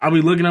I'll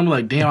be looking, I'm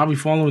like, damn, I'll be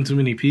following too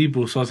many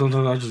people. So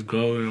sometimes I'll just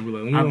go and I'll be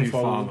like, let me I'll be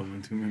follow.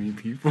 following too many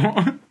people.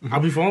 I'll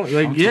be following,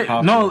 like,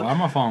 I'm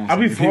not following. I'll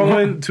be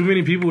following too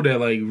many people that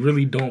like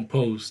really don't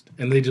post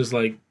and they just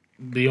like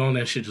be on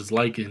that shit just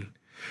liking.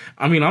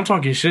 I mean, I'm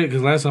talking shit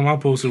because last time I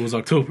posted was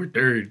October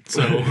 3rd.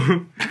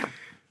 So,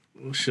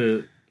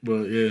 shit.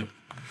 But yeah,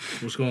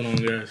 what's going on,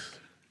 guys?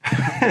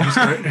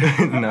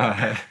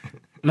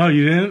 No,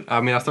 you didn't?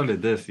 I mean, I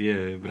started this,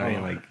 yeah, but I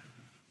ain't like...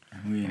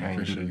 We ain't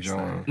officially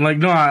joined. Like,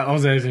 no, I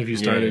was asking if you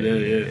started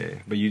yeah.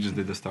 But you just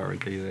did the start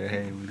because you said,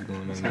 hey, what's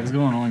going on? What's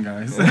going on,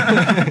 guys?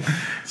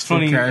 It's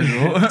funny.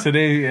 Casual.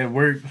 Today at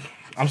work,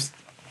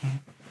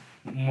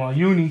 my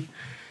uni,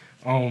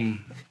 it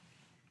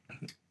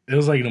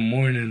was like in the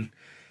morning,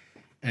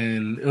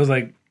 and it was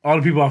like all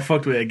the people I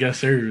fucked with at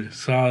guest service.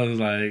 So I was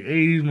like,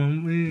 hey, my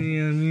man,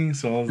 you know what I mean?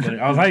 So I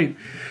was hyped.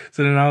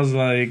 So then I was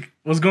like,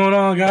 what's going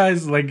on,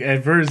 guys? Like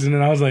at first, and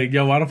then I was like,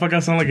 yo, why the fuck I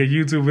sound like a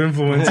YouTube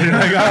influencer?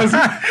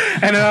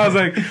 And then I was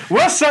like,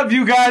 what's up,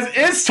 you guys?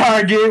 It's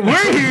Target.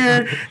 We're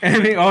here.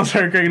 And they all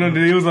started cracking up.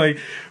 He was like,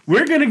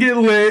 we're gonna get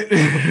lit.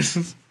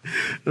 It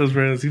was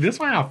very, see, that's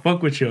why I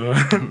fuck with y'all.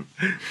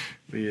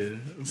 But yeah,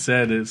 it's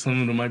sad that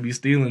some of them might be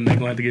stealing. They're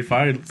gonna have to get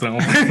fired. So I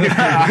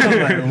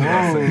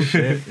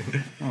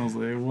was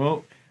like,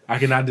 well, I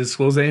cannot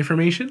disclose that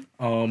information.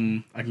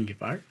 I can get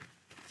fired.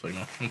 It's like,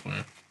 no, I'm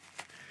fine.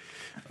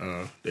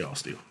 They all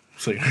steal.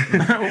 So,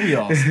 we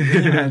all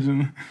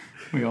imagine.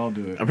 We all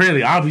do it.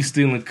 Apparently, I'll be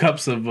stealing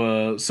cups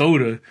of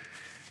soda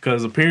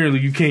because apparently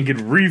you can't get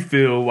a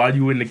refill while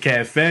you in the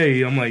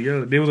cafe. I'm like,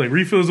 yo, they was like,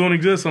 refills don't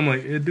exist. I'm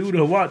like, dude,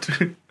 watch.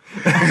 They're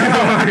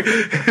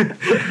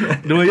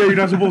like, yo, you're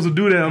not supposed to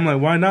do that. I'm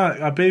like, why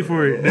not? I pay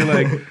for it. They're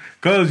like,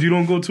 cause you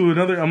don't go to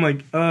another. I'm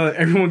like,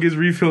 everyone gets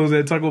refills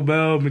at Taco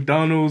Bell,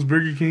 McDonald's,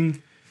 Burger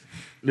King.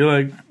 They're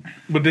like,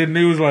 but then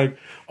they was like,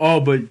 oh,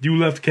 but you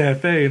left the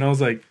cafe, and I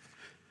was like,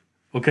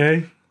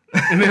 okay.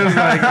 And it was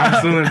like, I'm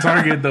still in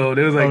Target though.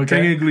 They was like,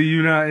 technically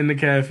you're not in the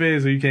cafe,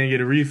 so you can't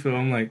get a refill.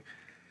 I'm like,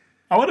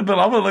 I would have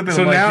looked at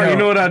so like, now yo. you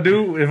know what I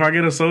do? If I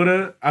get a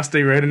soda, I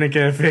stay right in the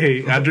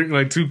cafe. I drink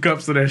like 2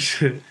 cups of that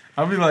shit.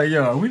 I'll be like,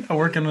 yo, are we not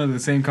working under the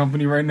same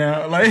company right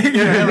now? Like,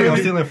 I'm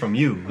stealing from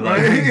you.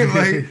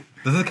 like,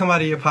 does it come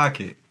out of your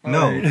pocket?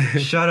 No,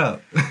 shut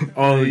up.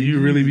 Oh, you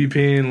really be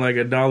paying like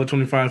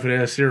 $1.25 for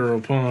that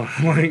syrup, huh?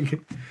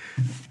 Like,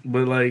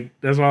 but like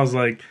that's why I was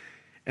like,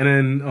 and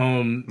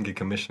then Get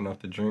commission off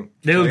the drink.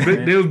 they was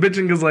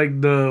bitching because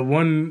like the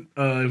one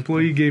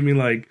employee gave me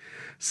like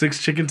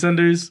 6 chicken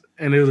tenders,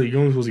 and they was like, you're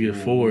only supposed to get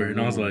 4, and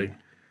I was like,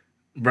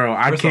 bro,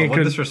 I First can't. off,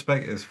 what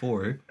disrespect is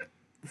for?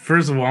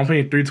 First of all, I'm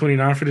paying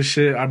 $3.29 for this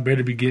shit. I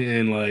better be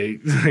getting like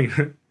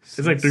it's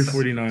like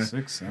 $3.49.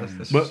 6, 7. That's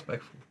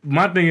disrespectful.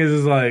 My thing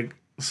is like,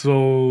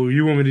 so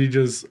you want me to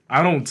just?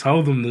 I don't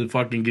tell them to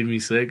fucking give me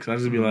 6. I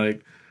just be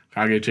like,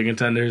 can I get chicken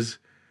tenders?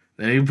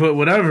 Then you put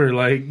whatever.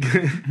 Like,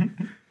 I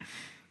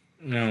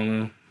don't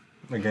know.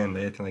 Again,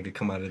 they acting like it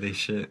come out of their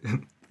shit.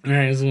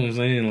 Yeah, that's what I'm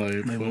saying.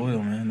 Like, They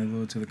loyal, man. They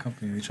loyal to the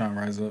company. They trying to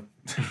rise up.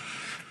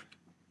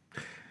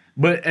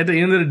 But at the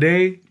end of the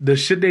day, the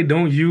shit they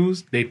don't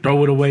use, they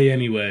throw it away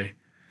anyway.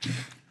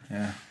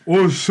 Yeah.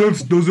 What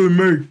sense does it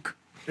make?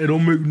 It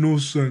don't make no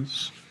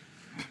sense.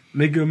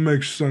 Make it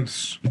make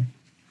sense.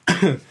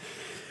 Excuse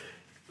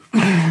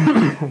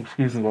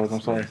me, guys.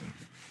 I'm sorry.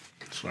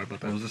 Sorry about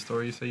What that. was the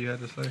story you said you had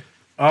to say?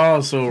 Oh,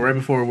 so right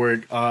before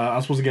work, I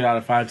was supposed to get out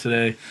at 5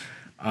 today.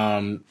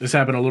 This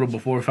happened a little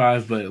before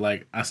 5, but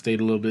like I stayed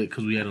a little bit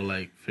because we had to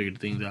like figure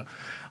things out.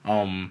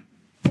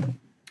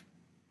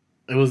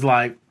 It was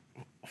like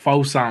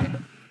 4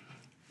 something,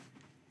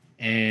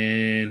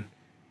 and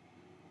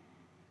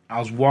I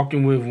was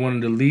walking with one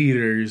of the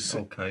leaders.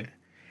 Okay.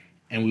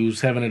 And we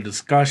was having a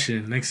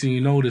discussion. Next thing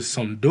you know, there's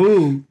some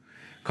dude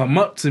come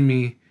up to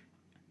me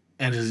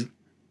and just,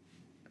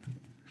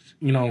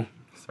 you know,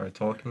 Start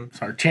talking.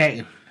 start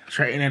chatting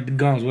at the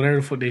gums, whatever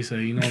the fuck they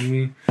say. You know what I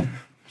mean?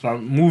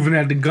 Start moving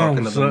at the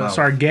Talking gums. to the mouth.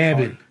 Start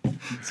gabbing.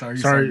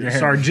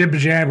 Start jibber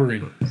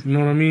jabbering. You know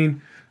what I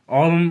mean?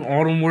 All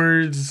them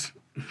words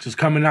just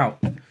coming out.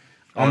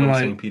 All I'm them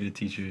like, St. Peter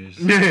teachers.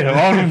 yeah,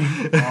 all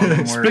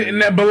them spitting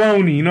that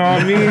baloney. You know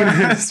what I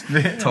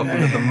mean?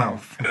 Talking to the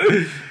mouth.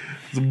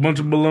 There's a bunch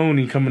of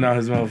baloney coming out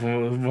his mouth. A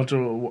bunch of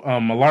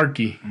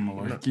malarkey.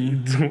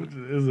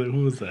 It's like,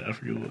 who was that? I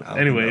forget what.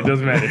 Anyway, it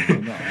doesn't matter.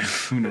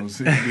 Who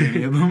knows? It could be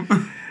any of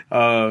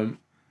them.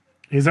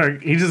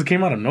 He just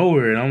came out of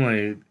nowhere, and I'm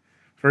like,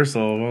 first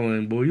off, I'm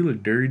like, boy, you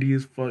look dirty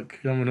as fuck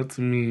coming up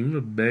to me. You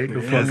look back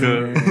the fuck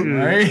up.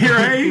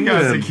 Right? You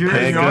got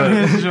security on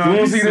his You want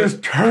to see this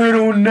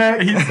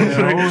turtleneck? He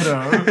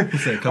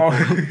said, hold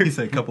up. He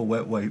said, couple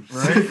wet wipes.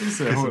 Right? He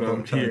said, hold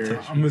up, here.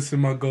 I'm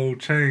missing my gold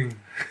chain.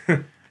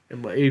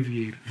 And my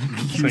aviator.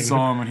 You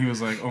saw him and he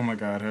was like, oh my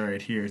God, all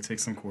right, here, take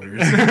some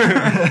quarters.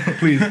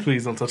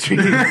 Please don't touch me.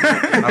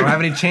 I don't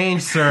have any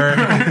change, sir.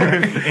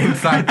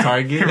 Inside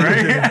Target.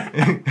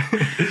 Right?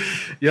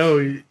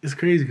 Yo, it's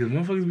crazy because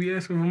motherfuckers be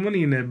asking for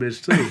money in that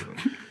bitch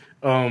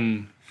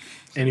too.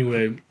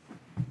 Anyway,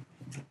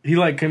 he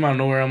like came out of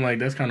nowhere. I'm like,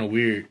 that's kind of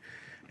weird.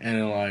 And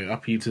then, like, I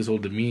peeped his whole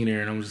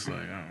demeanor, and I'm just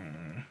like,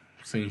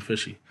 seems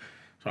fishy.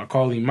 So I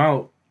called him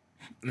out,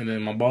 and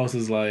then my boss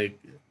is like,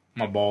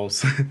 my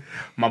boss is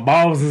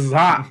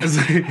hot.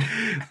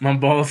 My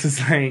boss is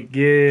like,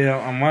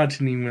 yeah, I'm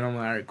watching him, and I'm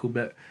like, all right, cool,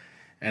 bet.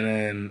 And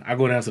then I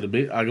go down to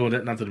the I go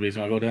down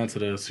to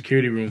the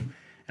security room,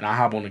 and I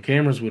hop on the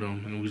cameras with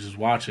him, and we just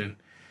watching.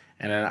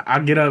 And then I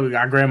get up,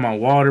 I grab my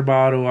water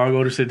bottle, I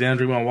go to sit down,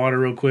 drink my water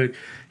real quick.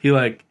 He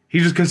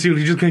just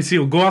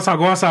concealed. Go outside.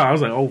 I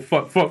was like, oh,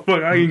 fuck.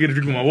 I didn't get a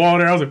drink of my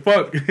water. I was like,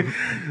 fuck.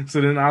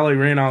 So then I, like,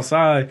 ran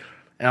outside,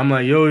 and I'm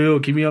like, yo,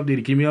 keep me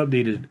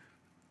updated.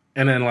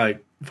 And then,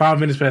 like,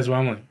 5 minutes pass by,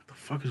 I'm like, what the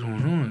fuck is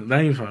going on?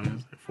 That ain't 5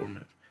 minutes, like 4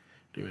 minutes,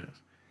 3 minutes.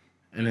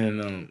 And then,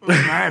 Doesn't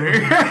matter.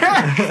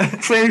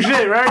 same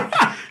shit, right?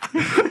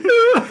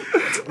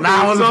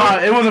 Nah,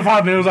 it wasn't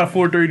 5 minutes. It was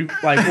like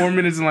 4:30, like 4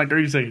 minutes and like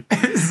 30 seconds.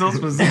 It's so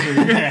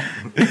specific.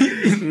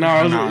 No,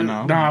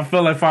 I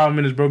felt like 5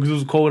 minutes, bro, because it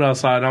was cold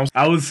outside.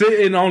 I was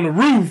sitting on the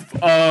roof.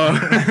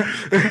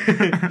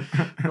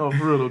 No,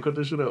 for real, though, cut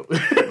this shit up.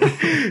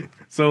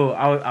 So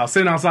I was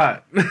sitting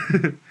outside.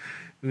 And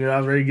I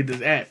was ready to get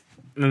this app.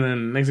 And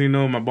then next thing you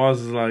know, my boss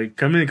is like,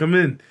 come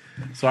in.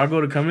 So I go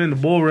to come in, the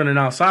bull running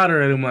outside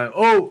already. I'm like,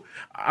 oh.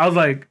 I was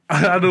like, I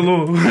had a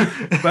little, like,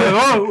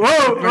 oh.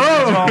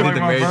 Like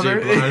the Mary J.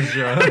 Blige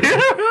show.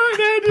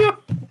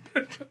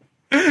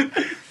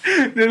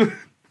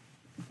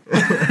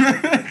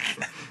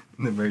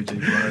 The Mary J.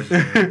 Blige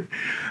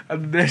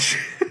show.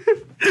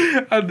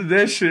 I did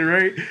that shit,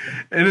 right?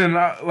 And then,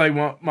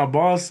 my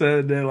boss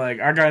said that, like,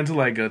 I got into,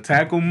 like, a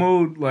tackle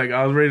mode. Like,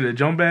 I was ready to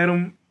jump at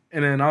him.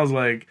 And then I was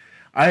like,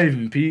 I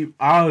didn't peep.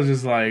 I was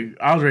just like,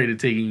 I was ready to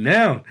take him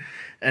down.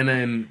 And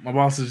then my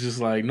boss is just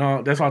like,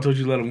 no, that's why I told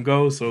you to let him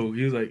go. So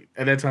he was like,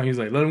 at that time, he was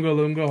like, let him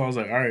go. I was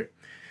like, all right.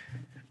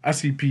 I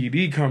see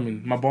PD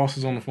coming. My boss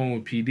is on the phone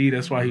with PD.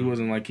 That's why he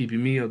wasn't, like,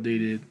 keeping me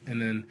updated.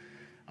 And then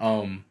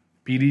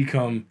PD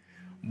come.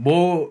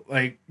 Bull,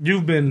 like,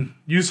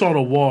 you saw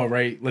the wall,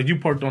 right? Like, you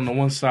parked on the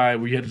one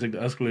side where you had to take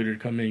the escalator to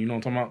come in. You know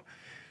what I'm talking about?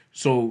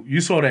 So you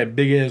saw that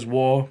big-ass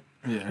wall,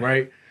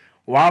 right?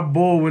 Why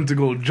Bull went to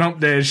go jump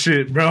that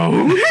shit,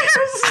 bro? What?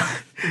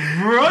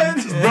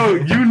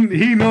 Bro,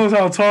 he knows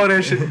how tall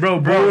that shit, bro.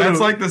 That's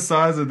like the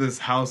size of this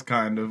house,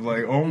 kind of,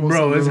 like, almost.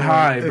 Bro, it's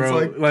high, bro.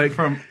 It's like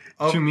from.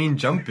 What you mean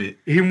jump it?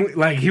 He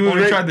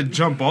was tried to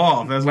jump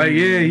off. That's what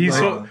he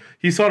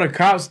saw the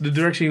cops the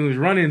direction he was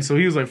running, so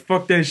he was like,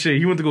 "Fuck that shit."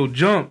 He went to go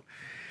jump,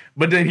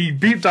 but then he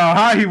beeped how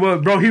high he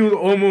was, bro. He was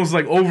almost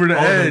like over the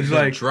edge. The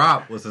like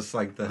drop was just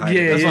like the height.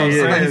 Yeah, that's what I'm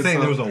saying. yeah. He's saying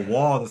there was a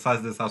wall the size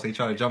of this house. He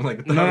tried to jump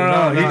like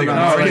no.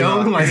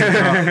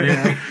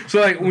 Yeah.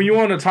 So like when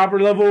you're on the topper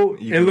level,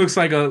 it looks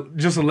like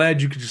just a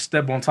ledge you could just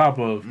step on top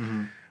of.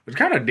 Mm-hmm. It's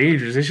kind of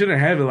dangerous. They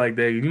shouldn't have it like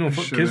that. You know,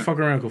 kids fuck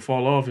around could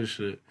fall off and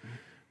shit.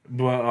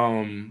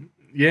 But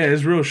yeah,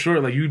 it's real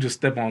short. Like you just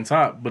step on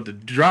top, but the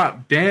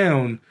drop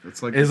down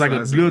is like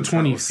a good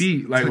 20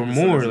 feet, like or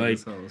more. Like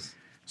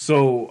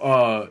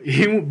so,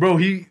 he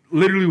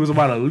literally was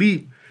about to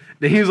leap.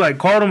 Then he was like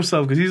caught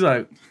himself because he's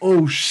like,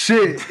 oh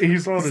shit! And he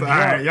saw the drop. All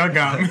right, y'all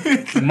got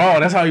me.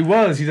 No, that's how he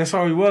was. That's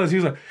how he was.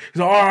 He's like,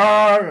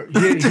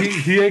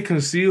 he had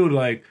concealed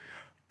like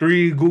 4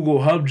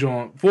 Google Hub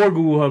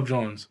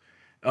Johns,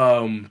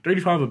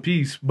 35 a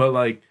piece. But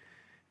like,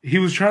 he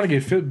was trying to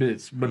get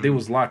Fitbits, but they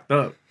was locked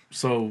up.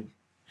 So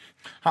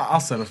I'll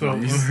settle for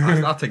you.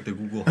 I'll take the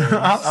Google.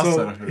 I'll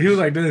settle for he was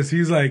like this.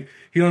 He's like,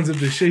 he unzipped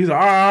the shit. He's like,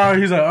 all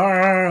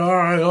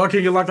right. Oh, I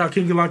can't get locked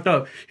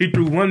up. He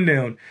threw one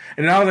down.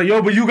 And then I was like,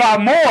 yo, but you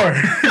got more.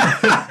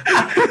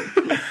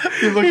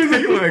 He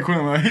looked at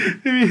Quinn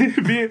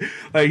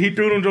like he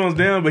threw them Jones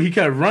down, but he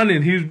kept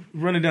running. He was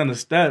running down the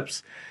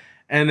steps.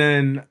 And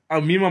then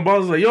me and my boss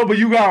was like, yo, but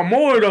you got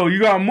more, though. You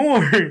got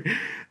more.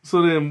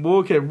 So then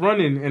Bull kept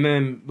running. And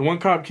then the one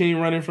cop came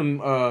running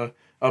from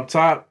up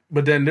top.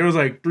 But then there was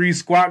like 3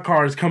 squad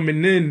cars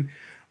coming in.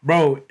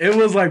 Bro, it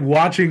was like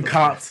watching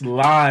cops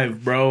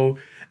live, bro.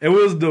 It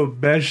was the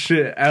best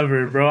shit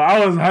ever, bro.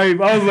 I was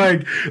hyped. I was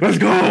like, let's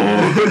go.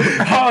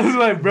 I was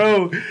like,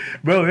 bro,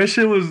 that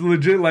shit was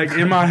legit like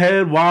in my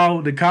head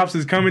while the cops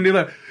is coming. They're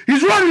like,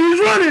 he's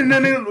running. And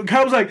then the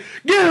cops like,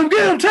 get him,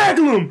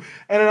 tackle him.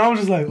 And then I was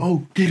just like,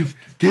 oh, get him,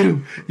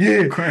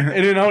 yeah.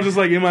 And then I was just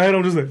like, in my head,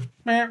 I'm just like,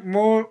 man,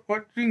 boy,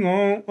 what you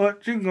gonna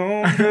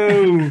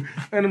do?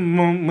 And the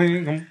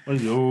moment I'm like,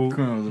 yo.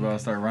 Quinn was about to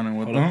start running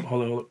with them.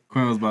 Hold on.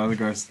 Quinn was about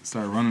to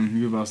start running.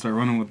 You about to start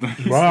running with them.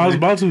 Bro, I was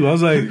about to. I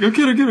was like, yo,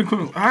 get it,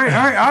 Quinn. All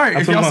right.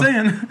 If y'all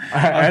saying. I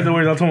had to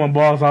wait. I told my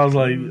boss, I was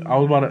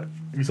about to,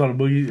 you saw the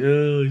boogie?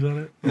 You saw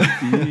that?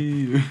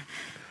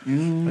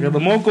 I got the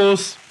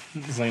mocos.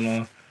 It's like,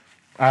 no.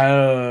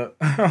 I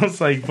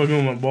was like fucking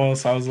with my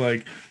boss. I was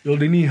like, yo,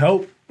 they need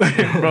help. Bro,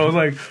 it was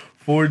like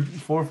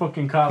four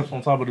fucking cops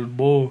on top of this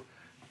bull.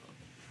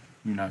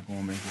 You're not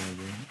gonna make it,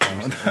 bro.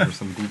 Over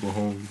some Google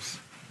Homes.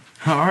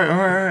 All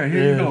right.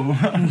 Here you go.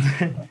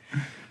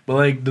 But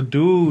like the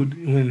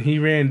dude, when he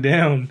ran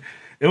down,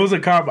 it was a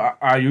cop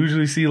I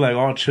usually see like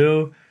all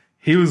chill.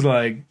 He was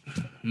like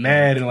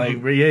mad and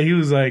like, yeah, he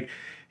was like,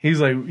 He's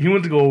like, he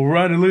went to go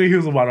run and literally he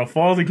was about to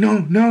fall. I was like, no.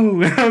 And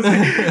I was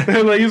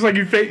like, he was like,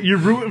 you're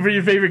rooting for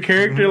your favorite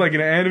character, like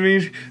in an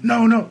anime.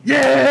 No,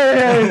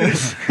 yeah.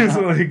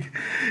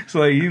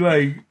 so he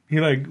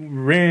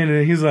ran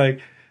and he's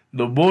like,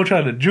 the bull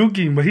tried to juke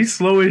him, but he's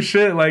slow as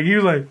shit. Like he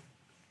was like,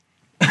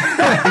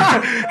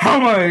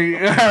 I'm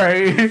like, all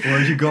right.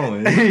 Where's you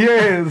going?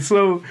 Yeah.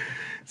 So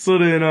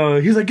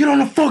then he's like, get on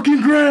the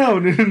fucking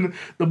ground, and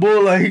the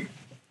bull like.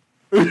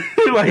 I'm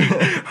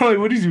like,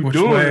 what is you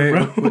doing, way?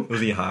 bro? Was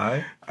he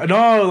high?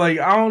 No, like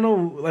I don't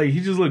know. Like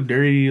he just looked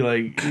dirty.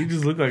 Like he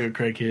just looked like a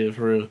crackhead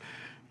for real.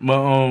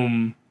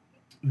 But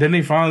then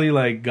they finally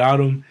like got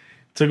him,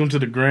 took him to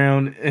the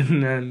ground,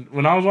 and then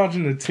when I was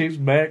watching the tapes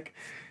back,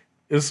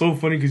 it's so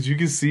funny because you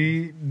can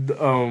see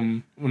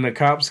when the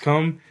cops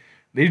come,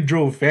 they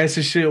drove fast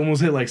as shit,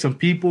 almost hit like some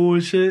people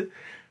and shit.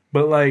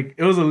 But like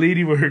it was a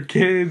lady with her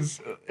kids,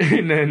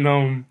 and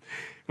then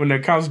when the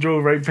cops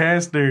drove right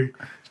past her.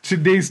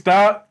 They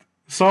stopped,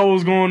 saw what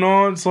was going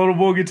on, saw the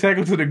bull get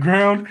tackled to the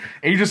ground,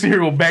 and you just see her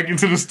go back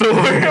into the store.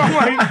 I'm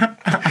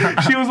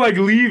like, she was like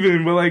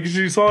leaving, but like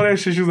she saw that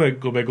shit, she was like,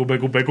 go back.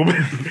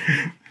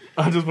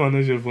 I just found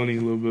that shit funny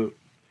a little bit.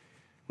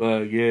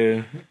 But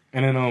yeah.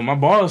 And then my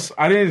boss,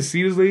 I didn't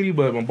see this lady,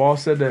 but my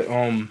boss said that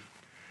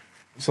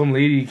some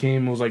lady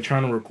came and was like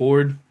trying to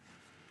record.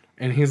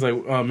 And he's like,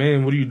 oh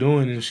man, what are you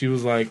doing? And she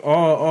was like,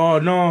 oh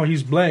no,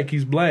 he's black.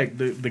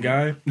 The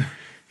guy.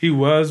 He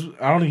was,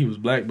 I don't think he was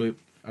black, but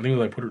I think he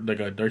was like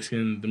a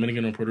dark-skinned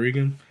Dominican or Puerto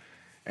Rican.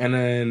 And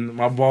then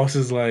my boss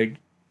is like,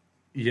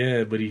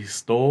 yeah, but he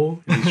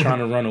stole and he's trying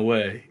to run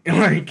away. And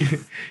like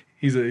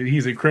he's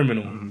a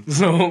criminal. Mm-hmm.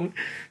 So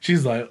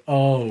she's like,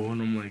 oh,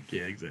 and I'm like,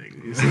 yeah,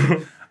 exactly.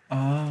 So,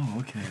 oh,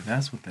 okay,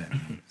 that's what that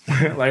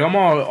means. like I'm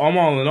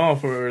all in all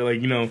for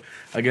like,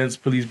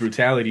 against police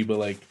brutality, but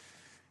like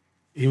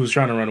he was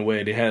trying to run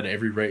away. They had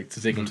every right to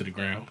take him to the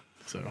ground.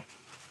 So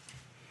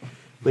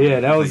but yeah,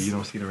 that was like you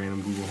don't see the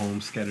random Google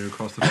Homes scattered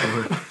across the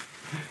floor.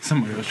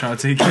 Somebody was trying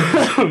to take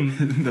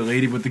the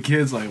lady with the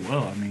kids. Like,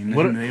 well, I mean,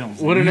 what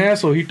an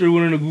asshole! He threw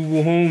one in the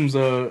Google Homes.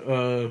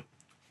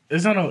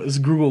 It's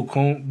Google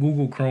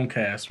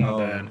Chromecast. My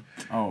bad.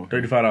 Oh,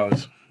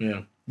 $35.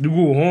 Yeah, the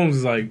Google Homes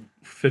is like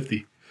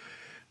 $50,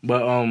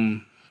 but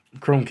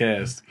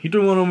Chromecast. He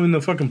threw one of them in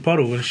the fucking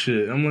puddle and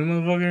shit. I'm like,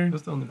 motherfucker.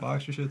 That's still in the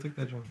box. You should have took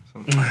that junk.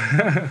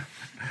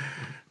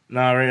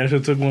 Nah, right. I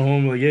should have took one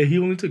home. Like, yeah, he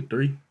only took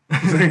 3.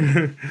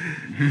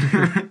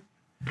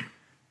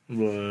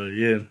 But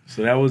yeah,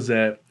 so that was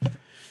that.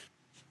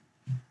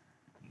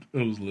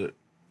 It was lit.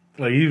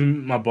 Like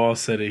even my boss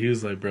said it. He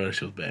was like, "Bro, that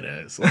shit was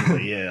badass." I was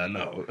like, "Yeah, I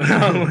know."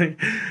 I'm like,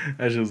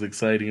 that shit was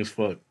exciting as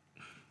fuck.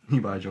 He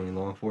by joining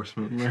law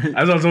enforcement. Right.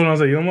 As I told him, I was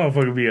like, "You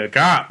motherfucker, be a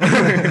cop."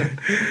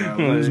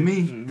 Lose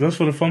me. That's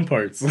for the fun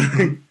parts. All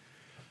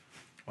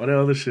that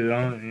other shit,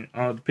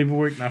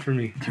 paperwork, not for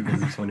me.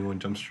 21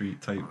 Jump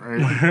Street type.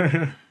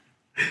 Right.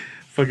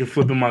 Fucking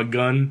flipping my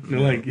gun. They're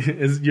like,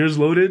 is yours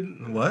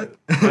loaded? What?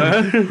 They're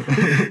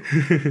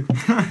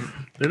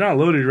not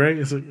loaded, right?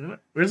 It's like,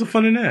 where's the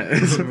fun in that?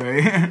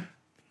 Right.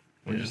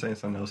 What you saying?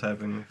 Something else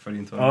happened with Freddie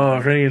and Tony?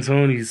 Oh, Freddie and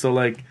Tony. So,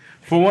 like,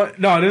 for one,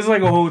 no, this is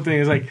like a whole thing.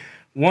 It's like,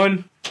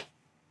 one,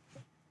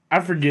 I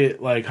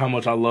forget, like, how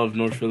much I love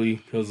North Philly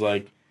because,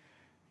 like,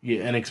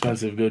 yeah,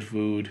 inexpensive, good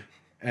food.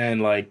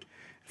 And, like,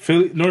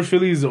 North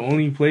Philly is the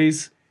only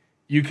place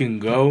you can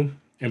go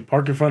and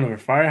park in front of a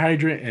fire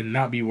hydrant and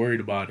not be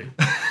worried about it.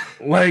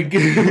 Like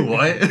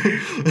what?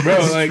 Bro,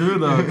 it's like, true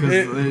though, because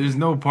there's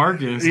no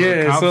parking. So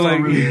yeah, the cops so like,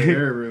 don't really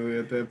care really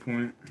at that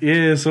point.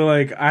 Yeah, so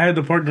like I had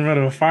to park in front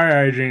of a fire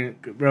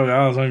hydrant, bro.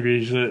 I was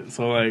hungry as shit,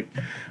 so like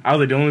I was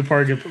like the only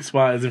parking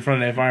spot is in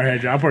front of that fire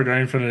hydrant. I parked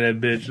right in front of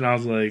that bitch, and I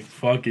was like,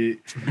 fuck it.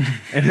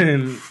 And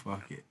then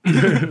fuck it.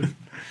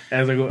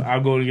 as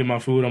I'll go to get my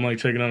food. I'm like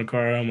checking on the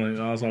car. I'm like,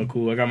 oh, it's all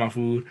cool. I got my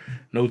food,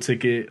 no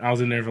ticket. I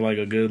was in there for like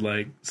a good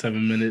like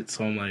 7 minutes.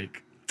 So I'm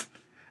like,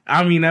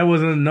 I mean, that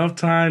wasn't enough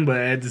time, but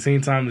at the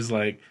same time, it's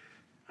like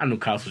I knew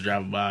cops were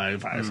driving by.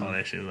 If I saw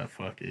that shit, I was like,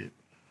 fuck it.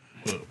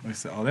 But,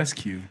 oh, that's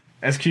cute.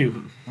 That's cute.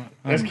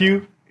 That's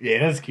cute. Yeah,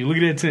 that's cute. Look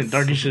at that tent,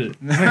 dark as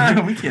shit.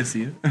 We can't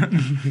see it.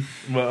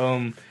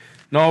 But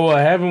no, what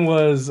happened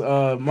was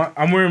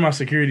I'm wearing my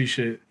security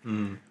shit,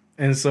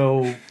 and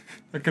so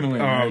I can only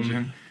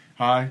imagine.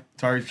 Hi,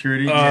 Target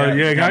Security.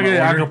 Yeah, can I get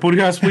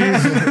Acapulco,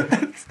 please?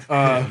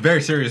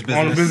 Very serious business.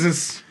 On a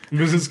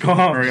business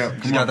call. Hurry up.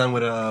 Just got done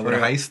with a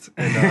heist.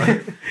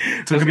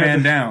 And, took a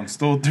man down.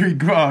 Stole 3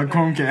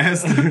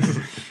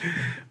 Chromecast.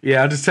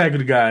 Yeah, I just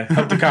tackled the guy.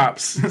 Helped the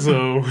cops.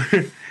 So,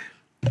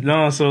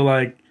 no, so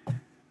like,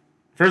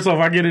 first off,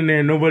 I get in there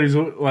and nobody's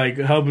like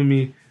helping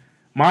me.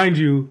 Mind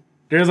you,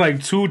 there's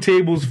like 2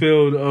 tables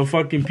filled of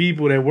fucking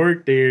people that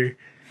work there.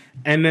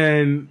 And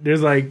then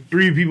there's like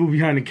 3 people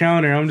behind the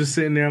counter. I'm just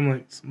sitting there. I'm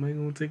like, somebody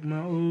gonna take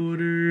my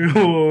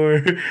order?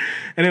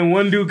 And then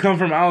one dude come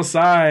from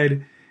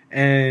outside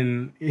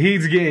and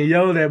he's getting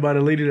yelled at by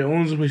the lady that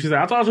owns the place. She's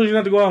like, I told you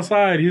not to go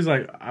outside. He's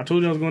like, I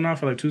told you I was going out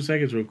for like 2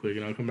 seconds real quick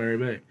and I'll come right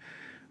back.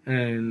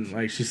 And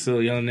like she's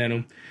still yelling at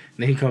him. And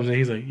then he comes in.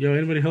 He's like, yo,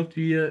 anybody helped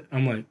you yet?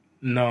 I'm like,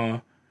 no.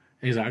 And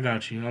he's like, I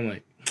got you. I'm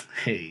like,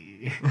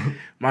 Hey,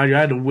 mind you, I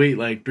had to wait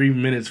like 3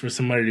 minutes for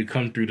somebody to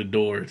come through the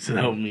door to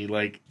help me.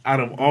 Like, out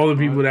of all the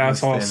people that I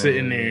saw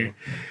sitting there,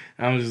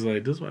 I was just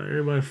like, this is why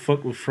everybody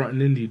fuck with front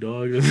and indie,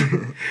 dog.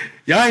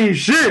 Y'all ain't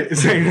shit.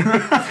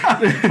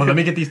 Well, let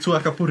me get these 2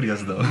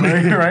 acapurrias, though.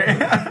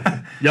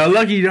 Right? Y'all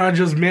lucky y'all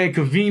just mad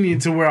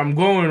convenient to where I'm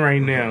going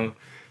right now.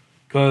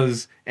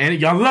 And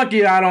y'all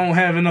lucky I don't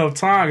have enough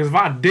time. Because if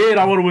I did,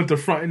 I would have went to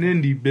front and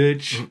indie,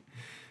 bitch.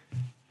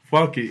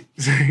 Fuck it.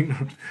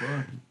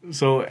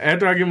 So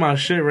after I get my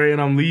shit right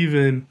and I'm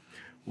leaving,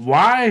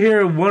 why I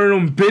hear one of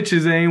them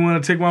bitches that ain't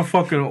want to take my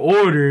fucking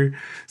order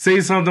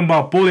say something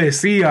about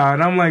policía,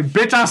 and I'm like,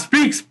 bitch, I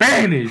speak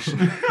Spanish.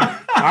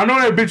 I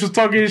know that bitch was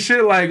talking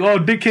shit like, oh,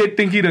 dickhead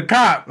think he the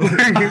cop.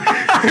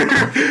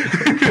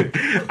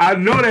 I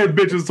know that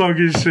bitch was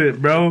talking shit,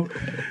 bro.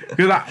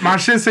 Because my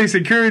shit say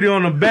security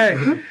on the back.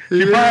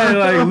 She probably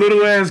like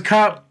little ass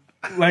cop.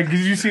 Like, did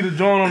you see the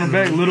joint on the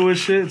back, little as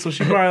shit? So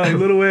she probably like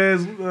little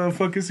ass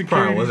fucking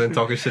security. Probably wasn't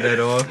talking shit at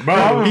all.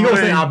 Bro, he gonna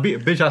say,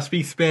 bitch, I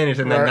speak Spanish,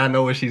 and then not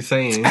know what she's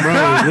saying.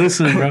 Bro,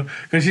 listen, bro.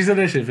 Because she said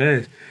that shit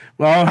fast.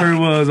 Well, all I heard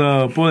was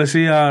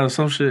policía or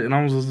some shit, and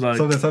I was just like...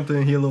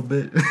 Something here a little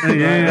bit.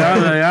 Yeah, I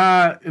was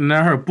like, and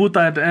I heard puta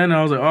at the end, and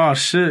I was like, oh,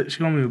 shit, she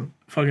called me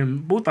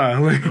fucking puta.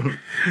 Like,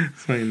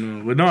 it's like,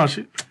 no. But no,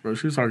 she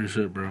was talking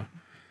shit, bro.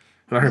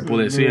 I heard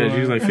policía, she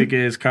was like, fake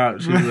ass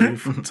cop. She was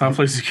like, top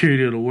place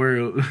security of the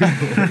world.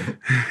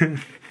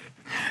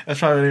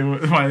 That's why they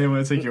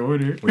want to take your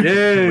order. Yeah. Wait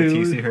till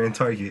you see her in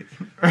Target.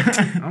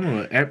 I'm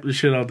gonna app the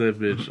shit out that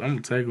bitch. I'm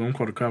gonna tag her. I'm gonna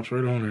call the cops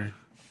right on her.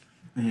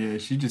 Yeah,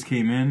 she just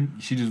came in.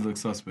 She just looks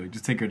suspect.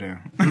 Just take her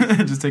down.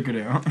 Just take her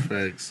down.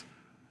 Facts.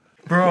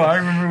 Bro, I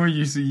remember when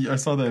I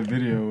saw that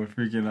video with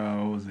freaking,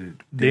 what was it?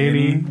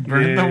 Danny.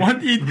 Yeah. The one,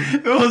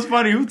 it was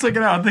funny. Who took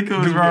it out? I think it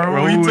was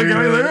Raul. He took it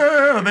out. He was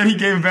like, and then he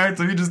gave it back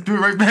to me. He just threw it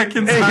right back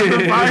inside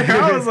the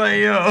fire. I was like,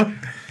 yo.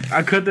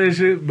 I cut that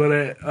shit, but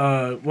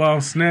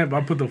on Snap,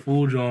 I put the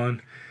Full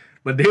on.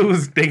 But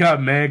they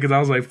got mad because I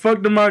was like,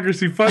 fuck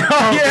democracy, fuck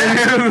Trump.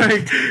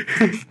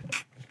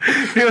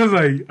 He was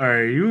like, all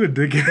right, you a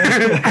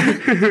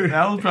dickhead.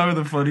 That was probably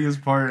the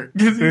funniest part.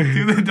 Because he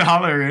threw the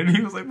dollar in.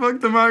 He was like,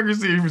 fuck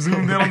democracy. He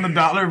zoomed in on the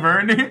dollar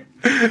burning.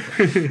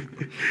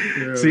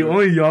 Yeah. See,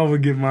 only y'all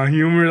would get my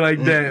humor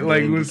like that.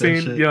 Like, when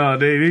saying, yo,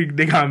 they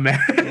got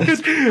mad.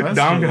 That's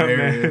Dom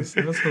hilarious.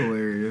 got mad. That's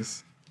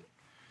hilarious.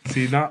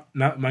 See, not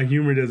my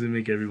humor doesn't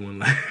make everyone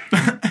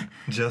laugh.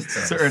 Just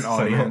certain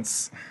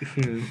audience.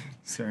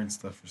 Certain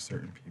stuff for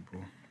certain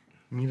people.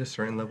 You need a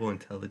certain level of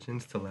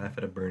intelligence to laugh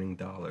at a burning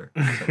dollar.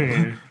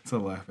 To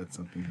laugh at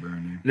something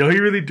burning. Yo, he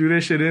really threw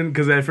that shit in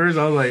because at first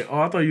I was like,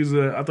 oh, I thought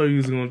you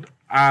was going.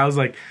 I was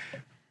like,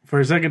 for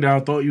a second there, I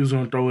thought you was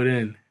gonna throw it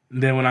in.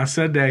 And then when I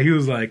said that, he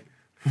was like,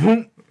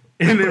 whoop,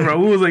 and then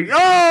Raul was like,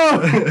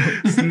 oh,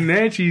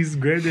 snatchies,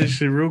 grabbed that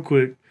shit real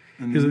quick.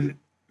 He was like,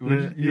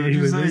 What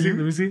you say? Let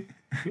me see.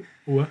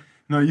 What?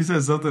 No, you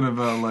said something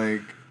about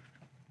like,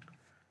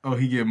 oh,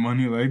 he get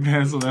money like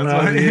that, so that's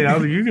why. Yeah, I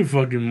was like, you get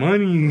fucking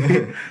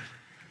money.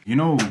 You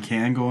know what we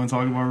can go and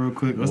talk about real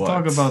quick? Let's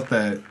talk about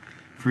that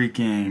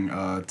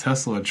freaking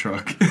Tesla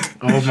truck.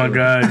 Oh my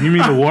god, you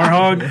mean the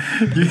Warhog?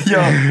 Yo,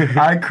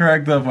 I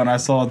cracked up when I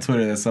saw on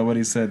Twitter that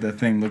somebody said that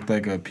thing looked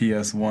like a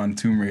PS1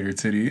 Tomb Raider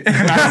titty,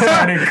 and I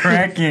started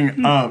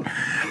cracking up.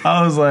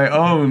 I was like,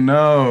 oh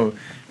no.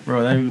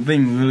 Bro, that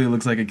thing really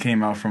looks like it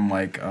came out from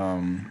like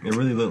it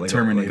really looked like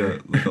Terminator.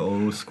 like an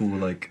old school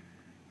like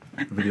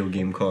video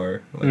game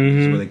car, like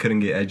where they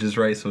couldn't get edges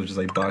right, so it was just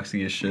like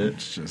boxy as shit.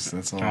 It's just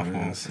that's all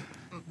it is.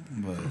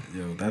 But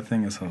yo, that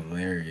thing is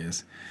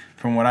hilarious.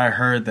 From what I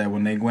heard, that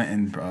when they went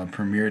and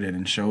premiered it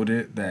and showed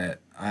it,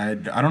 that I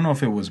don't know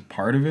if it was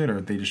part of it or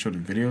if they just showed a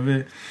video of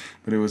it,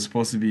 but it was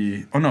supposed to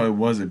be. Oh no, it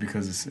wasn't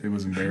because it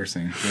was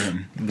embarrassing for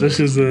him. This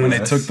is when they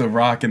took the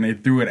rock and they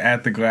threw it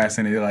at the glass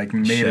and it like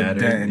made shattered, a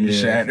dent and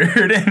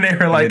shattered, and they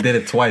were like, and they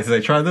did it twice.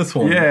 They tried this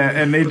one. Yeah,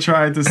 and they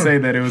tried to say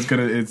that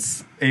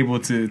it's able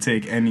to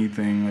take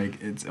anything,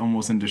 like it's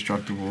almost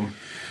indestructible.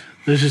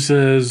 This just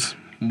says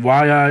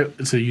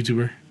it's a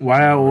YouTuber.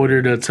 Why I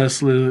ordered a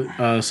Tesla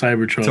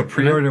Cybertruck. To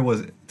pre-order it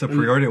was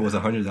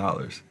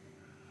 $100.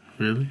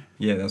 Really?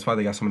 Yeah, that's why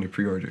they got so many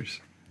pre-orders.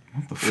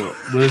 What the fuck?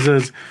 But it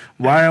says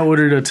why I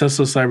ordered a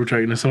Tesla Cybertruck,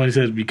 and then somebody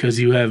says because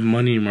you have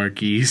money,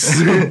 Marquise.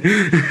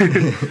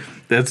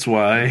 That's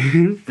why.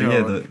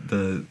 Yeah,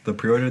 the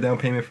pre-order down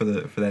payment for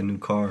that new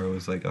car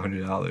was like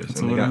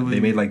 $100, and they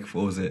made like,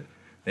 what was it?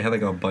 They had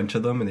like a bunch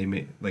of them, and they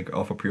made like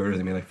off of pre-orders.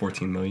 They made like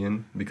 14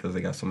 million because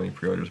they got so many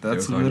pre-orders.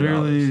 That's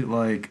literally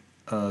like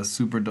a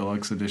super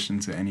deluxe edition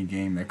to any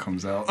game that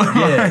comes out.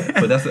 Yeah,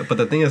 but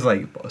the thing is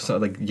like, so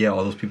like yeah,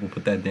 all those people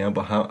put that down,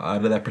 but how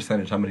out of that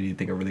percentage, how many do you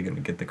think are really gonna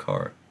get the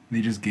car?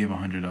 They just gave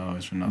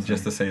 $100 for nothing,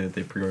 just to say that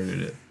they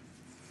pre-ordered it.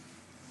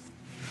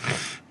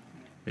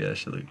 Yeah, that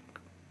shit look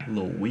a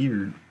little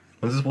weird.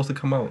 When's it supposed to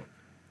come out?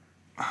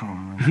 I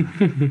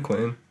don't know.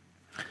 Quentin?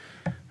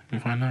 I can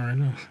find out right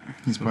now.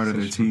 He's part of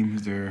their team.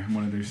 He's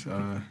one of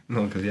their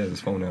no, because he has his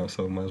phone out,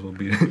 so it might as well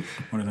be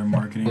one of their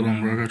marketing. Hold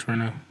on, bro, I got you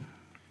right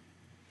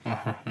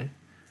now.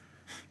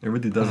 It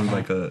really does look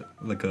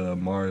like a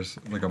Mars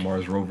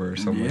rover or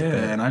something. Yeah, like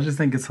that. and I just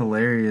think it's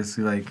hilarious.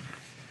 Like,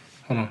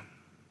 Hold on.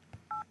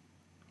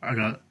 I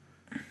got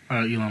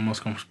Elon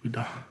Musk on speed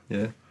dial.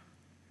 Yeah.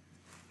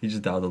 He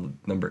just dialed the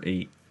number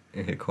 8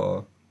 and hit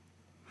call.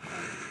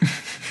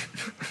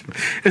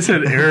 It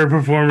said error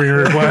performing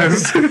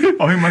request.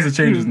 oh, he must have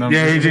changed his number.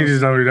 Yeah, he changed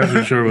his number. That's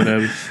for sure what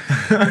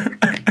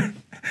happened.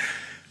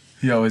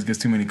 He always gets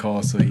too many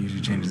calls, so he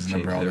usually changes his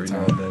number all the every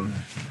now time. and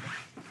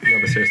then. No,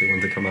 but seriously, when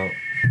did it come out?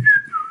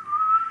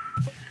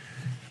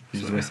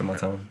 You're just wasting my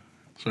time.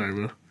 Sorry,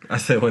 bro. I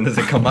said, when does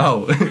it come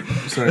out?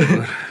 Sorry,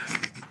 bro.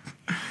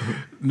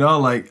 No,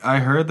 like, I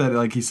heard that,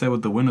 like, he said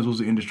with the windows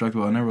was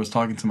indestructible. I never was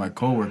talking to my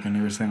coworker, and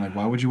they were saying, like,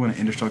 why would you want an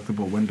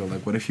indestructible window?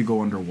 Like, what if you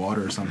go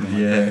underwater or something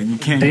like that? And you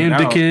can't Damn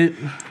get out? kid.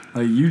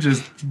 Like, you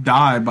just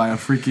die by a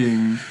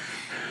freaking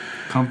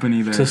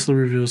company that... Tesla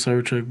reveals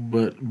Cybertruck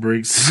but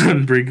breaks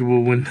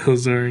unbreakable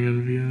windows during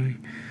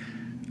unveiling.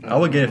 I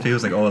would get if he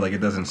was like, oh, like,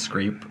 it doesn't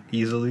scrape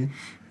easily.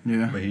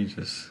 Yeah. But he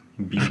just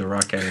beat the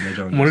rock at it.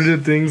 One of the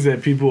things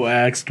that people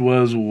asked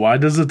was, why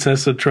does a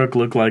Tesla truck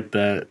look like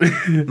that?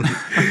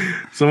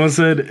 Someone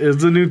said, is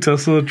the new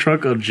Tesla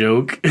truck a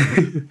joke?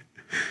 Hold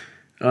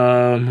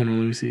on, let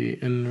me see.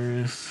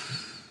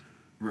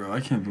 Bro, I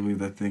can't believe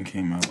that thing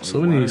came out. Like, So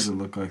why many- does it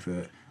look like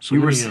that? So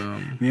me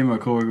many, and my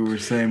coworker were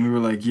saying, we were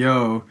like,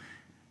 yo,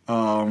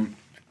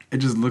 it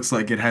just looks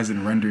like it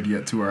hasn't rendered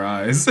yet to our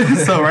eyes.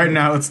 So right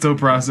now it's still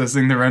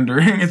processing the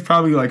rendering. It's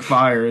probably like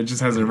fire. It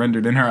just hasn't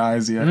rendered in our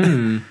eyes yet.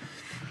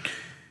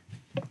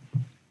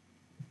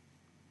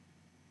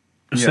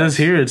 It says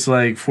here it's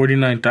like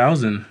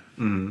 49,000.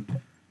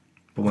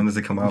 But when does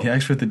it come out? He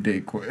asked for the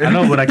date. I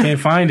know, but I can't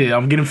find it.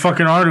 I'm getting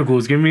fucking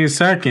articles. Give me a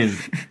second.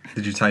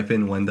 Did you type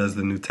in when does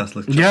the new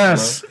Tesla truck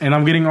Yes, come and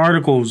I'm getting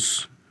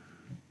articles.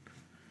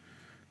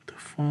 The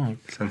fuck? out?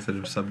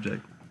 Sensitive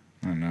subject.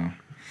 I know.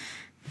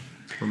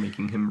 We're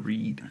making him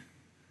read.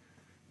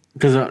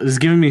 Because it's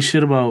giving me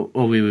shit about...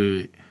 Oh,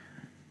 wait.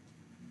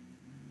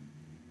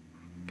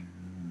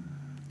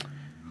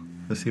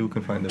 Let's see who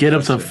can find it. Get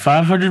up to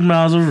 500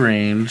 miles of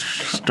range.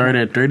 Start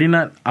at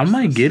 39. I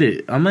might get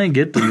it. I might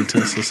get the new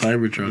Tesla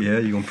Cybertruck. Yeah,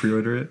 you gonna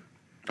pre-order it?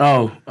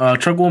 Oh,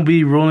 truck won't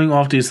be rolling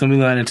off the assembly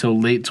line until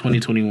late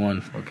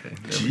 2021. Okay. there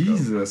we go.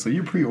 Jesus, so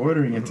you're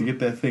pre-ordering it to get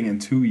that thing in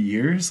 2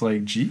 years?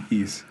 Like,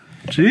 jeez.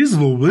 Jeez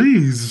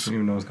Louise. I don't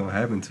even know what's gonna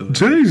happen to it.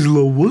 Jeez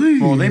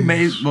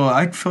Louise. Well,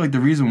 I feel like the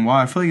reason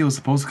why, I feel like it was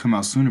supposed to come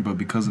out sooner, but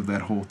because of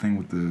that whole thing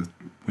with the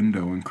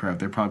window and crap,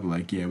 they're probably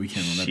like, yeah, we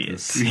can't let Shit.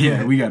 this.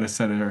 Yeah, we gotta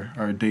set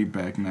our date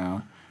back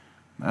now.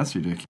 That's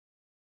ridiculous.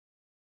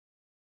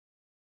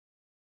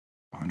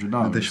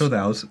 $100. Did they show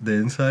the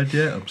inside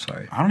yet? I'm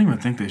sorry. I don't even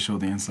think they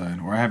showed the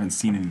inside, or I haven't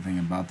seen anything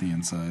about the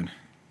inside.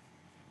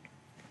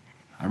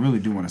 I really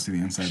do want to see the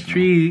inside.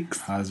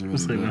 Streaks. How does it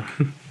What's really that, look?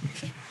 man?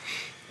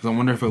 'Cause I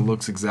wonder if it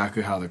looks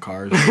exactly how the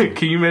cars.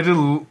 Can you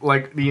imagine,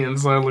 like, the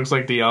inside looks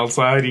like the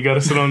outside? You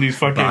gotta sit on these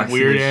fucking Boxy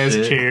weird-ass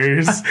as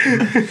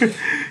shit. chairs.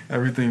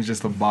 Everything's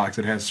just a box.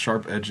 It has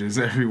sharp edges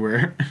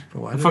everywhere.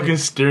 Why The fucking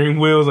steering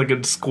wheel is like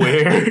a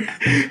square.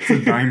 It's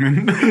a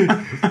diamond.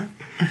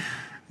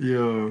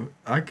 Yo,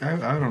 I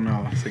don't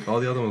know. It's like all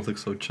the other ones look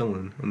so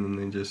chillin', and then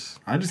they just...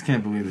 I just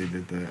can't believe they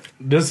did that.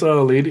 This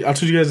lady, I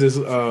told you guys this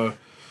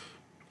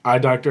eye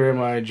doctor at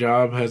my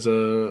job has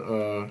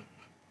the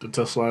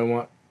Tesla I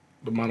want,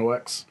 the Model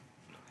X.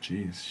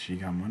 Jeez, she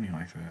got money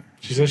like that.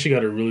 She said she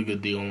got a really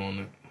good deal on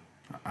it.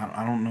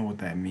 I don't know what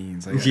that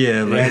means. Like,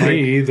 Yeah, Yeah, like,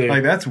 me either.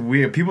 like that's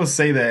weird. People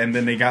say that and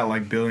then they got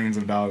like billions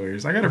of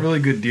dollars. I got a really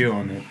good deal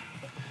on it.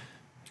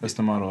 That's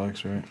the Model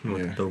X, right?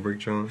 with the Dobrik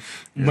John.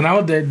 When I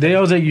was that day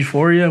I was at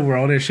Euphoria where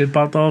all that shit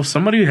popped off,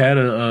 somebody had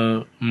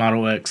a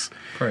Model X.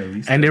 Probably at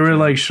least. And they were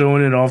like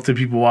showing it off to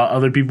people while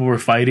other people were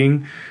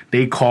fighting.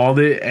 They called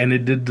it and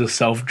it did the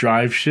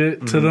self-drive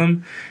shit to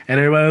them.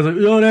 And everybody was like,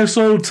 yo, that's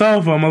so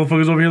tough. Our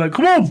motherfuckers over here like,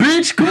 come on,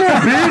 bitch. Come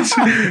on,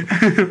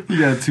 bitch. You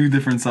got two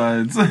different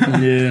sides.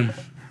 Yeah.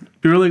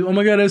 People were like, oh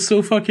my God, that's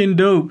so fucking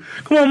dope.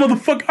 Come on,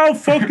 motherfucker. I'll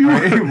fuck you.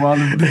 While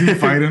they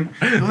fighting.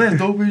 Yo, that's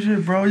dope as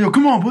shit, bro. Yo,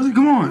 come on, pussy,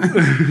 come on.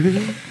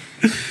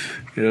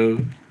 Yo,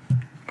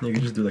 You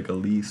could just do like a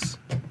lease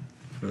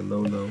for a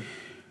low.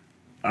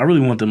 I really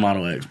want the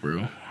Model X,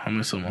 bro. I'm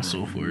gonna sell my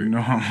soul for You it.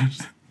 know how much?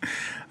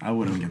 I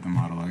wouldn't get the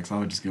Model X. I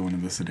would just get one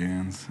of the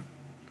sedans.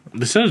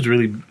 The sounds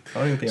really. I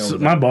don't even think I So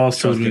was my boss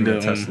trust told me getting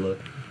a that. Tesla.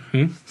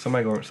 Hmm?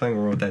 Something going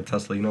wrong with that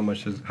Tesla. You know how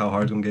much how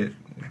hard it's gonna get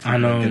to I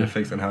know. get it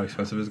fixed and how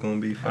expensive it's gonna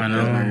be. I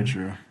know. That's very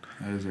true.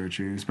 That is very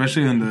true.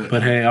 Especially in the...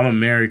 But hey, I'm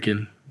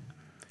American.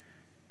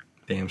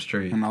 Damn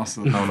straight. And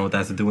also... I don't know what that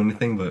has to do with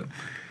anything, but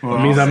well,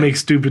 It means I also- make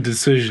stupid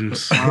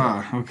decisions.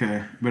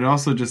 Okay. But it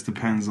also just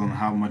depends on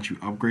how much you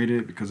upgrade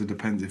it, because it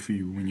depends if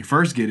you, when you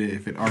first get it,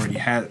 if it already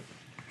had...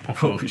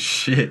 oh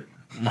shit.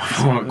 See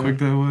how quick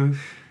that was?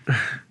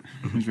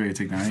 He's ready to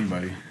take down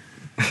anybody.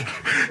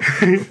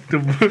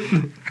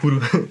 The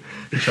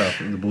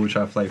Blue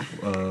Chop fight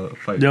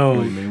Yo.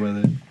 Floyd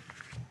Mayweather.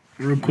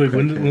 Real quick,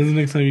 when's the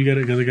next time you got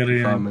it? Because I got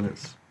it. 5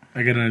 minutes.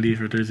 I got an idea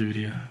for Thursday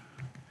video.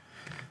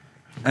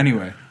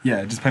 Anyway,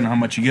 yeah, just depending on how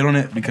much you get on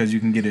it, because you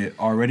can get it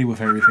already with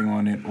everything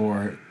on it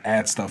or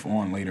add stuff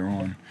on later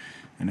on.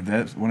 And if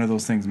that's one of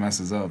those things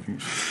messes up,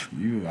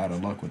 you out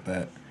of luck with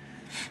that.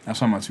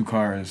 That's why my 2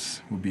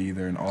 cars would be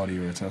either an Audi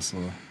or a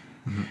Tesla.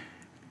 Mm-hmm.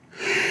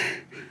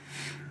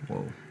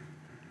 Whoa.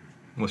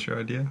 What's your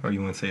idea? Or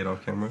you want to say it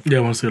off camera? Yeah,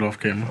 I want to say it off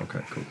camera.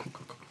 Okay, cool.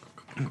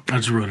 I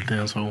just wrote it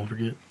down so I won't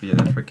forget. Yeah,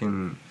 that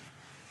freaking...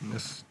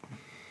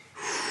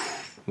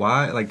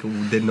 Why? Like,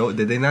 did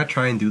they not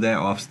try and do that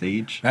off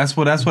stage? That's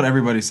what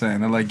everybody's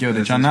saying. They're like, yo,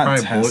 did y'all not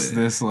test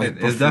this like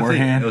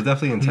beforehand? It was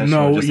definitely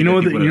intentional. No, you know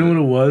what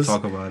it was?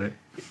 Talk about it.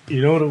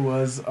 You know what it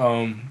was?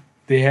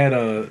 They had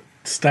a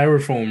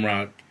styrofoam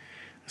rock.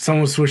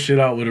 Someone switched it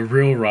out with a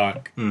real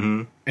rock.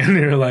 Mm-hmm. And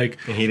they were like...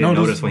 And he didn't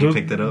notice when he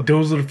picked it up?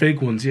 Those are the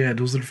fake ones. Yeah,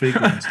 those are the fake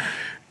ones.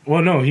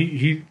 Well, no,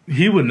 he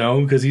would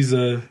know because he's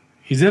in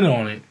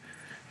on it.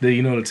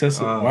 The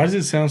Tesla. Why does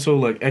it sound so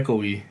like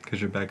echoey?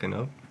 Because you're backing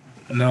up.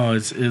 No,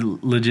 it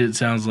legit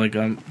sounds like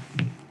I'm...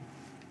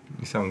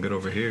 You sound good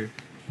over here.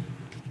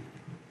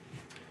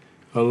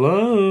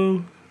 Hello?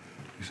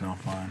 You sound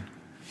fine.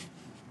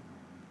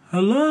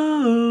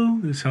 Hello?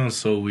 It sounds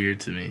so weird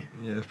to me.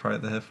 Yeah, it's probably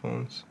the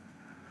headphones.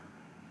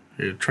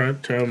 Here, try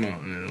them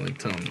out and then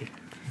tell me.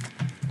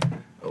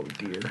 Oh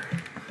dear.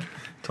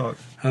 Talk.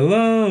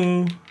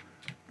 Hello?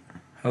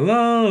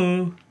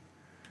 Hello?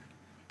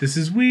 This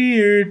is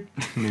weird.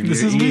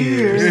 This is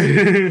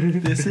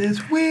weird. This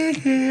is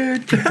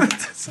weird.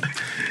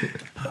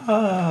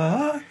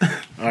 All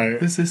right.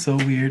 This is so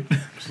weird.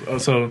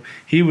 So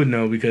he would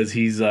know because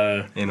he's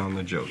in on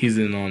the joke. He's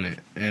in on it,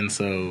 and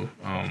so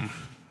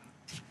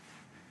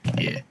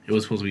yeah, it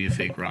was supposed to be a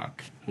fake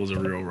rock. It was a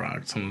real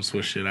rock. Someone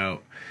switched it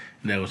out,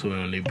 and that was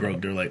when they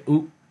broke. They're like,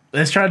 "Ooh,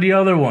 let's try the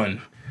other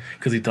one,"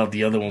 because he thought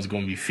the other one was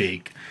going to be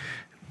fake.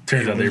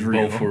 Turns out they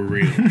both were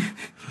real.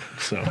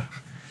 So.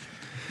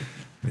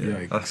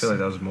 Yeah, I feel like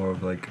that was more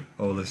of like,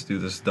 oh, let's do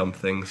this dumb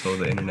thing, so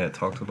the internet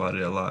talked about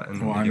it a lot.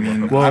 And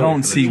I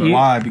don't see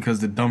why, because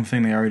the dumb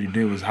thing they already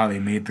did was how they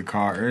made the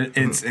car.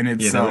 It's in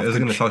itself. Yeah, it was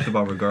going to talk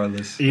about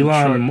regardless.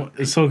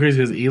 It's so crazy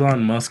because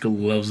Elon Musk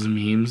loves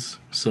memes.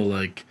 So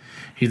like,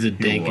 he's a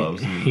dank.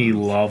 He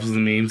loves the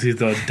memes.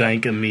 He's a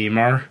dank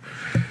memer.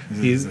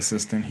 He's his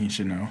assistant. He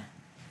should know.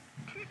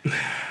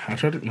 I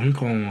tried to. Let me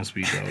call him on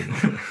speed dial.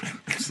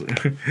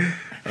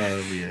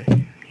 Yeah.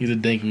 He's a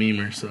dank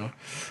memer, so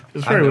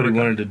it's probably what he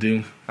wanted to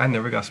do. I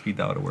never got speed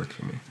dial to work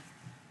for me.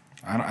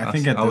 I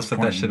think at this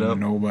point, that shit up.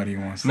 Nobody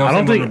wants. No, I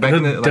don't think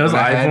does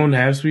iPhone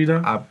have speed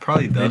dial? I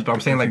probably does, but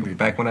I'm saying like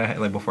back when I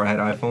had before I had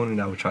iPhone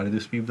and I would try to do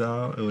speed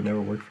dial, it would never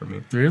work for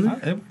me. Really?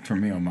 For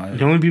me on my.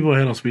 The only people I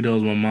had on speed dial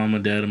was my mom, my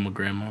dad, and my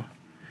grandma.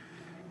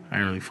 I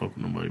didn't really fuck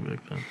with nobody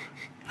back then.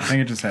 I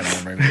think it just had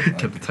all regular.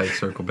 Kept a tight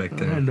circle back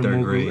then.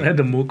 I had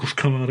the mochas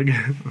come out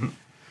again.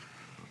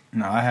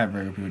 No, I had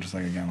regular people just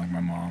like my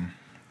mom,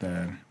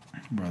 dad,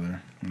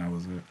 brother, and that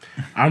was it.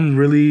 I'm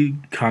really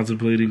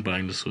contemplating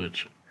buying the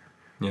Switch.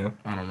 Yeah.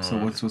 I don't know. So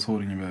what's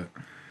holding you back?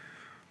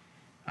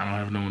 I don't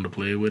have no one to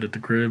play it with at the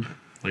crib.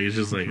 Like, it's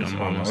just like I'm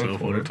by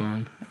myself all the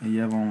time.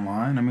 You have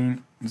online? I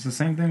mean, it's the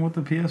same thing with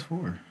the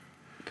PS4.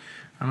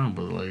 I don't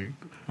know, but like,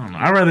 I don't know.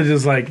 I'd rather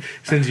just like,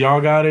 since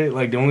y'all got it,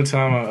 like the only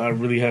time I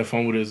really have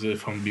fun with it is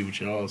if I'm gonna be with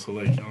y'all. So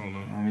like, I don't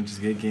know. I mean,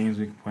 just get games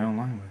we can play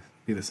online with.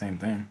 Be the same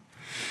thing.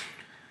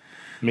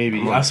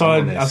 Maybe. I saw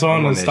in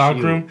the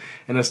stockroom.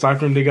 In the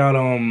stockroom, they got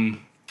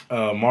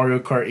Mario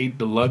Kart 8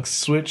 Deluxe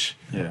Switch.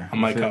 Yeah. I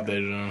might cop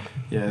that.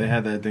 Yeah, they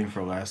had that thing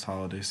for last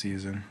holiday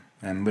season.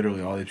 And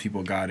literally all these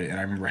people got it. And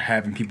I remember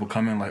having people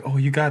come in like, oh,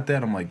 you got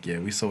that? I'm like, yeah,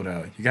 we sold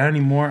out. You got any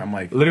more? I'm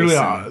like, literally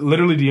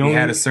the only... We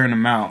had a certain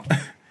amount.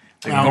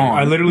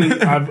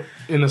 I've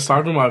in the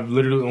stockroom, I've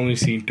literally only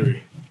seen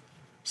 3.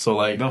 So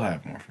like... They'll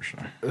have more for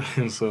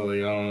sure. So like,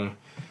 I don't know.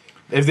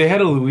 If they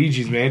had a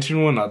Luigi's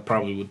Mansion one, I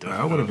probably would.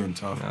 That would have been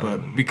tough,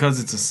 but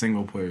because it's a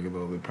single player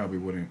though, it probably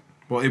wouldn't.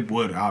 Well, it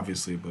would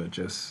obviously, but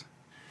just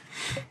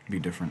be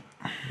different.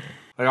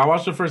 Like I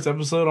watched the first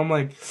episode, I'm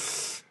like,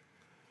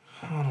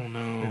 I don't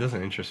know. It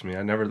doesn't interest me.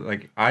 I never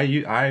like.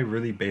 I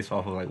really base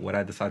off of like what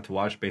I decide to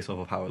watch based off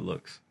of how it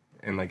looks,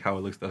 and like how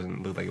it looks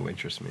doesn't look like it would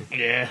interest me.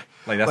 Yeah,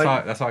 like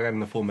that's how I got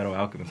into Full Metal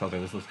Alchemist. I was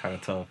like, this looks kind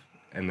of tough,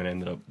 and then it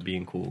ended up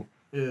being cool.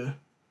 Yeah.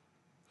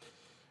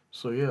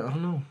 So yeah, I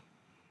don't know.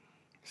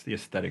 It's the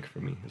aesthetic for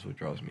me is what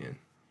draws me in.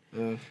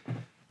 Yeah.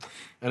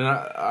 And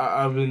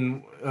I've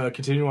been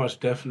continuing to watch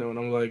Death Note, and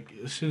I'm like,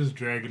 this shit is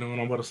dragging on.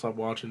 I'm about to stop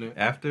watching it.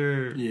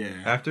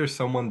 After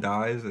someone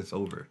dies, it's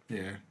over.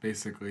 Yeah,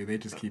 basically, they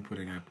just keep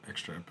putting up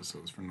extra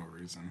episodes for no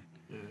reason.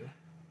 Yeah.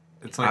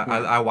 It's like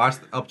I watched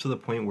up to the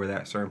point where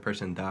that certain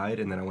person died,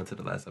 and then I went to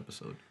the last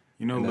episode.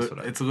 You know,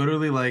 it's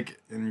literally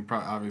like, and you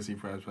probably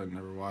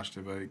never watched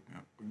it, but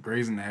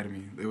Grey's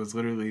Anatomy. It was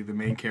literally the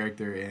main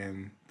character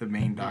and the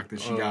main doc that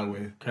she got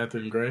with.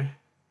 Catherine Grey?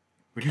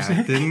 What'd you say?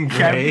 Captain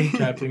Gray.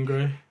 Captain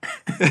Gray.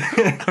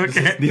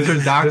 Okay. These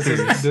are doctors.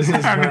 This is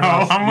I her know.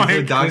 hospital. I'm These are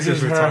like, doctors This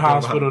is we're her talking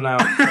hospital about.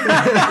 now.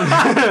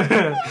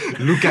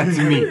 Look at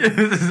me.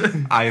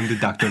 I am the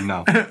doctor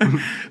now.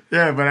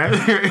 yeah, but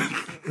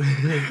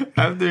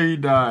after he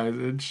dies,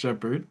 it's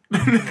Shepard.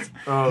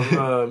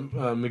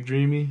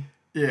 McDreamy.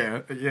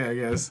 yeah, I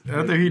guess.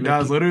 After he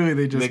dies, literally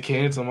they just. Nick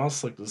Handsome. I'll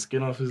suck the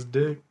skin off his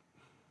dick.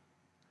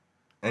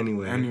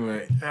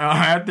 Anyway.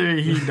 After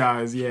he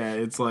dies, yeah,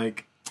 it's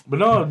like. But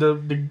no,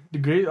 the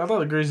great. I thought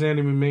the Grey's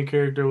Anatomy main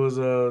character was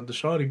the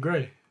Shawty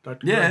Gray.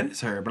 Dr. Yeah, Gray. it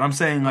is her, but I'm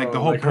saying like the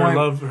whole like point. her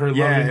love it was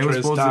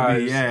interest supposed dies.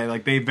 to be. Yeah,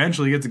 like they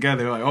eventually get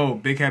together. Like, oh,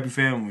 big happy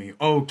family.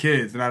 Oh,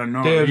 kids, and I don't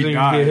know. Damn, He then you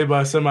died. get hit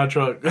by a semi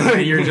truck.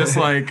 and you're just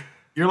like.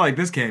 You're like,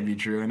 this can't be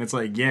true, and it's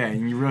like, yeah,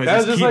 and you realize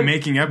That's just just keep like-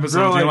 making episodes.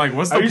 Bro, You're like,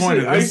 what's the point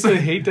of I used this? to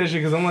hate that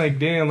shit because I'm like,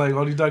 damn, like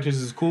all these doctors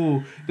is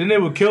cool. Then they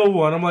would kill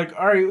one. I'm like,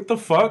 all right, what the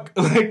fuck?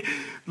 like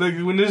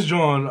when this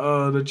John,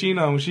 the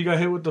China, when she got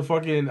hit with the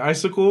fucking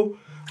icicle,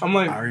 I'm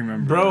like, I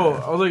remember bro.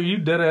 that. I was like, you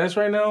dead ass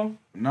right now?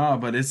 No,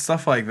 but it's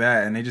stuff like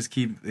that, and they just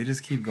keep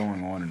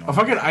going on and on. A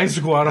fucking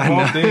icicle out of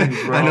all things,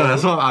 bro. I know.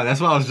 That's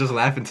why I was just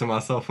laughing to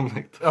myself. I'm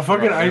like, A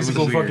fucking Bro, it was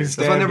icicle weird. fucking that's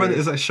why stabbed never. her.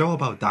 It's a show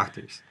about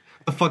doctors.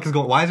 What the fuck is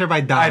going? Why is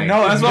everybody I dying?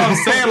 know. That's what I'm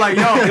saying. Like,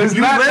 yo, It's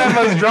you not that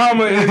live- much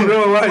drama in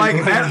real life. Like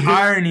that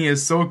irony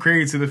is so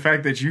crazy. The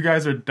fact that you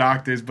guys are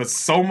doctors, but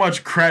so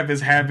much crap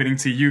is happening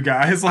to you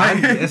guys.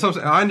 Like,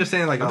 I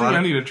understand. Like I a think lot,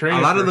 I need a a transfer.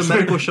 lot of the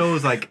medical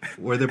shows, like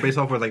where they're based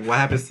off of, like what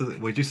happens to.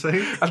 What'd you say?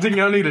 I think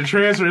y'all need a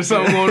transfer. There's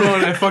something going on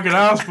in that fucking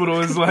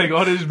hospital. It's like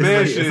all this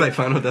bad shit. It's like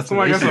Final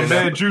Somebody got some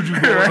Destination. bad juju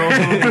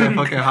going in on. a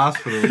fucking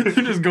hospital. you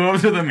just go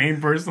up to the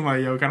main person,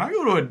 like, yo, can I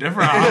go to a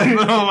different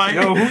hospital? Like,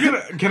 Yo,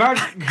 can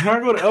I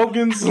go to Elkins?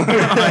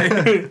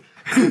 Like,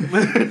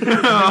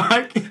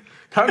 like,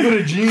 can I go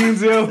to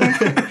Jeans, yo?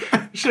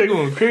 Shit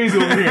going crazy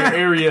over here in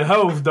area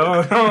health,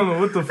 dog. I don't know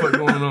what the fuck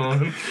going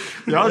on.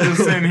 y'all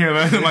just sitting here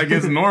like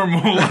it's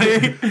normal.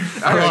 Like,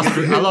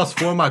 I lost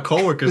 4 of my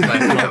coworkers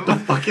last month. What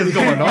the fuck is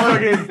going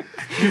on?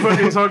 You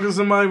fucking talk to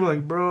somebody be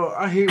like, bro,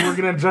 I hate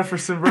working at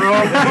Jefferson, bro.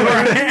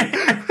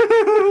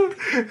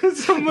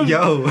 So much-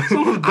 Yo,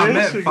 so much I bad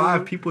met shit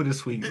 5 people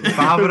this week.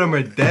 5 of them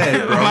are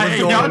dead, bro. Like, What's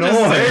y'all going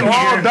just on? saying- They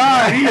all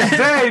died. Each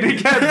day they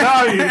kept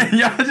dying.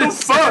 y'all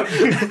just Fuck.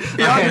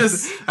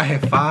 I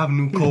had 5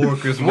 new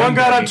coworkers. One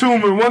got a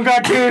tumor, one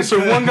got cancer,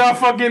 one got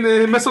fucking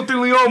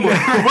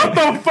mesothelioma. What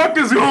the fuck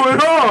is going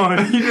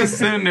on? you just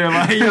sitting there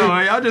like, yo,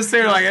 y'all just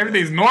saying like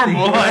everything's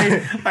normal.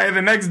 Like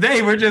the next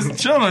day we're just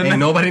chilling. Ain't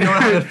nobody know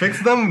how to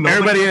fix them.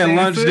 Nobody Everybody at knows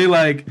lunch, it. they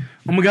like,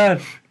 oh my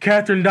god,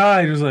 Catherine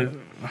died. It was like,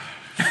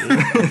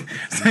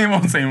 Same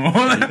old.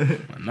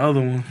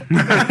 another one.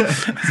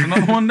 It's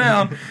another one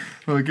down.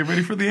 Well, get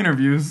ready for the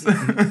interviews.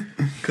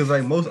 Cause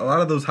like a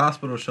lot of those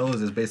hospital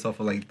shows is based off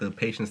of like the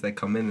patients that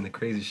come in and the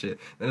crazy shit.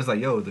 And it's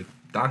like, yo, the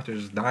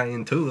doctor's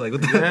dying too. Like,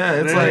 what the Yeah,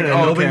 it's Yeah, like,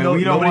 yeah, okay,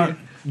 we don't want.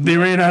 They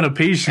ran out of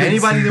patience.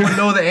 Anybody that would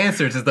know the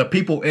answers is the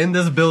people in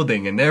this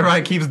building, and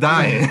everybody keeps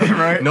dying.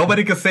 Right.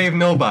 Nobody can save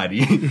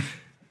nobody.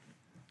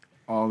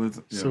 All the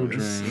So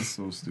it's drained.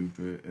 so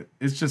stupid.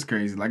 It's just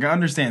crazy. Like I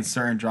understand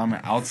certain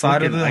drama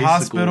outside of Fucking the icicle.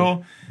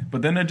 hospital,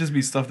 but then there just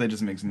be stuff that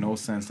just makes no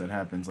sense that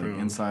happens like Bro.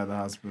 inside the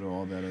hospital,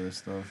 all that other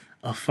stuff.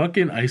 A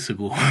fucking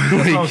icicle.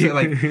 That's what I'm saying,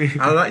 like,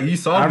 I don't know, you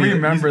saw I me.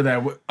 remember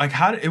that. Like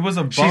how it was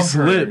above She her.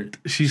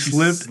 slipped. She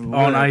slipped slipped.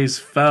 on ice,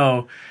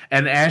 fell,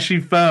 and as she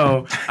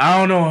fell, I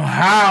don't know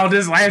how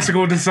this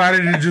icicle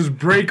decided to just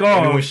break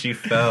Maybe when off. she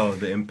fell,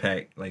 the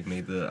impact like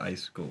made the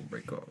icicle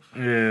break off.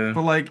 Yeah,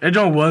 But like, that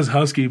joint was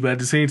husky, but at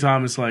the same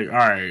time, it's like, all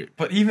right,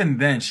 but even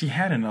then, she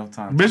had enough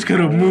time. bitch could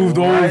have moved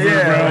over,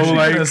 bro. She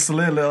Like could have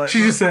slid. Like, she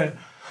just said,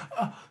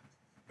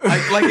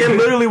 like it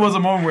literally was a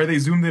moment where they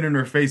zoomed in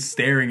her face,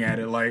 staring at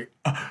it like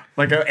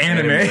an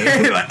anime.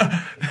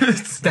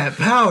 It's that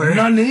power.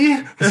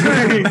 "Nani?"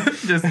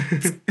 just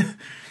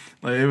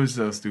like it was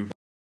so stupid.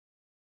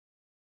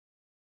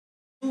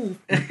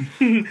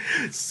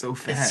 So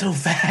fast. so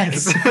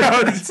fast.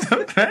 It's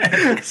so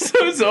fast. So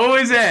it's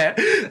always at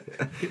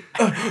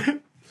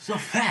so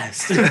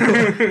fast.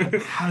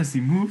 How does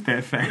he move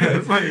that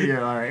fast? Like, yeah,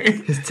 all right.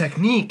 His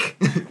technique.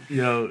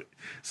 Yo,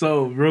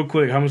 so real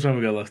quick, how much time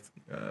we got left?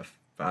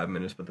 5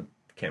 minutes, but the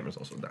camera's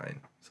also dying,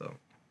 so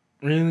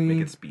Really? make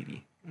it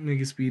speedy.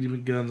 Nigga Speedy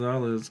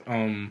McGonzalez.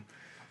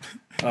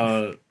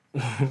 Slow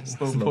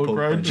Slow poke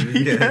ride.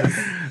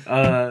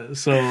 Yeah.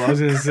 So I was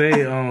gonna say,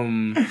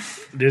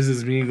 there's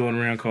this meme going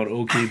around called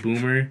OK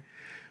Boomer,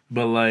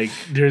 but like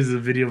there's a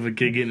video of a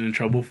kid getting in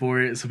trouble for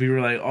it. So people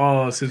were like,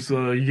 oh, since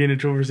you're getting in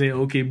trouble for saying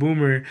OK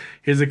Boomer,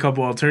 here's a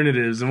couple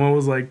alternatives. And one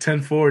was like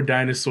 10-4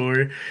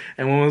 dinosaur,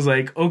 and one was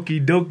like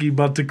Okie dokie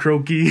about to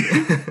croaky.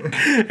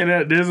 And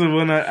there's the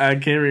one I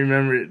can't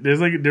remember.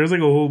 There's like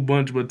a whole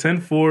bunch, but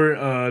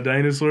 10-4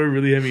 dinosaur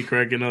really had me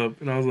cracking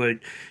up, and I was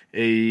like,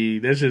 hey,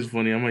 that's just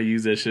funny. I might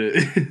use that shit.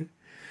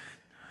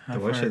 The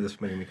one shit that's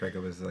making me crack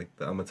up is like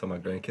the I'm gonna tell my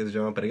grandkids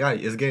John, but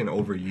it's getting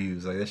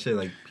overused. Like that shit,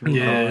 like people.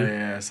 Yeah. Oh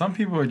yeah, some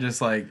people are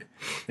just like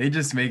they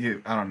just make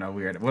it. I don't know,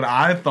 weird. What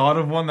I thought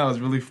of one that was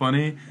really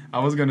funny. I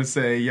was gonna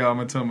say, "Yo, I'm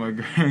gonna tell my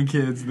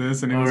grandkids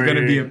this," and it was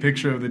gonna be a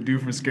picture of the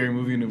dude from Scary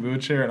Movie in a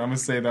wheelchair, and I'm gonna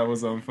say that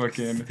was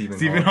fucking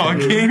Stephen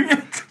Hawking.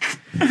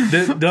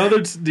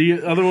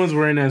 the other ones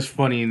weren't as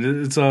funny.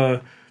 It's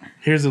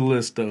here's a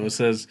list though. It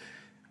says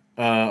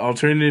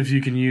alternatives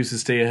you can use to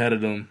stay ahead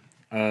of them.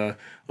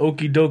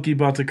 Okie dokie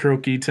about to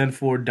croaky,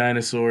 10-4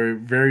 dinosaur,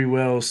 very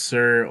well,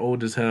 sir,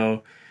 old as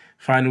hell,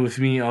 fine with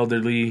me,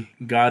 elderly,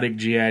 gothic,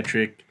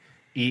 geatric,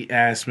 eat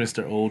ass,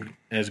 Mr. Old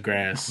as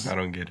grass. I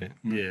don't get it.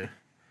 Yeah.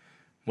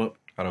 What?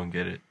 I don't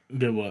get it.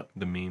 Get what?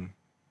 The meme.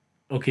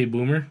 Okay,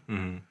 boomer?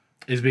 Mm-hmm.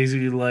 It's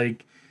basically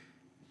like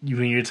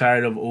when you're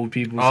tired of old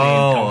people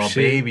saying dumb shit.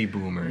 Baby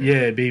boomer.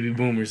 Yeah, baby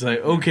boomers. Like,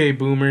 okay,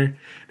 boomer.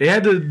 They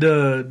had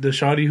the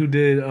shawty who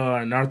did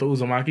Naruto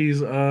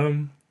Uzumaki's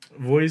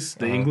voice,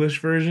 the English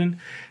version.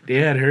 They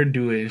had her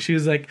do it, and she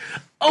was like,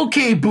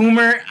 "Okay,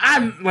 boomer."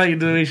 I'm like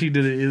the way she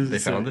did it is. They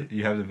found it.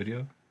 You have the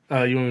video?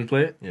 You want me to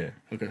play it? Yeah.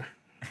 Okay.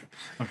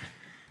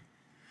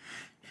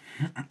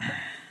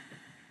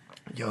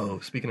 Yo,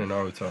 speaking of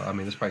Naruto, I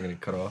mean, this is probably gonna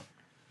cut off.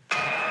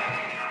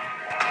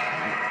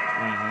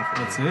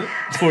 That's it.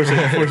 4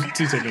 seconds.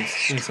 2 seconds.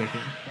 1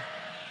 second.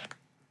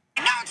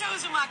 Naruto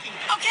Uzumaki.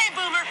 Okay,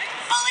 boomer.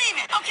 Believe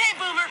it. Okay,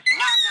 boomer.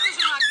 Naruto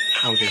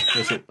Uzumaki. Okay,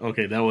 that's it.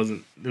 Okay, that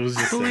wasn't. It was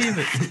just Believe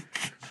it.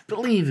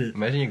 Believe it.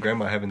 Imagine your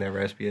grandma having that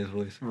raspy ass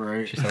voice.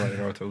 Right. She sounded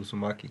like Naruto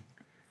Uzumaki.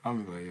 I'll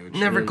be like, yo,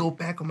 Never chill. go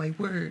back on my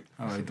word.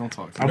 All right, don't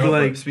talk to I'll me. be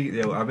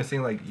like, I've been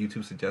seeing like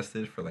YouTube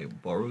suggested for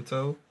like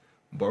Boruto.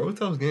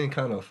 Boruto's getting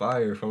kind of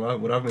fire from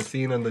what I've been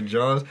seeing on the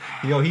Jaws.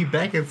 Yo, he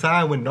back in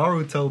time with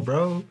Naruto,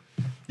 bro.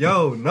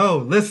 Yo, no,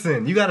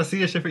 listen, you gotta see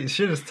this shit.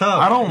 Shit is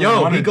tough. I don't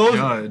Yo, wanna he goes.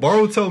 judge.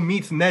 Boruto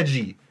meets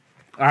Neji.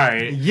 all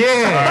right.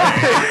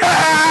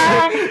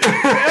 Yeah.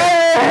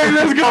 Hey,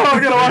 let's go. I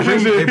gotta watch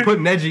this They shit. put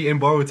Neji in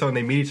Boruto and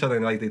they meet each other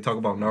and like they talk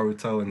about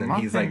Naruto and then My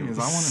he's like, thing is,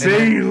 I wanna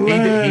Say and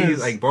less. he's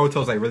like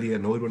Boruto's like really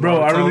annoyed with Bro,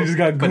 Naruto. I really just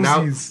got but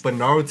goosies.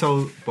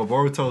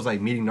 Boruto's like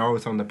meeting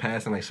Naruto in the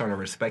past and like starting to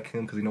respect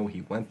him because you know what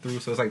he went through.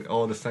 So it's like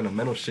all the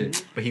sentimental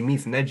shit. But he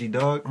meets Neji,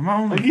 dog, My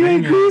only Like, yeah,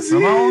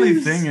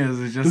 goosies. thing is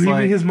Do just he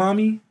like meet his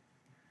mommy?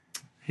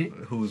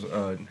 who's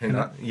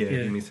Hinata. Yeah,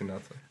 Yeah. he meets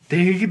Hinata.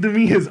 They get to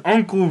meet his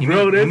uncle,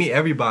 bro. He That's meet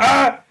everybody. all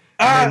right,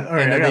 I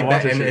and gotta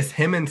watch that shit. it's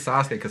him and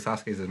Sasuke because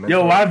Sasuke's his mentor.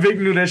 Yo, why Vic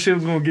knew that shit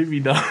was gonna get me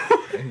down?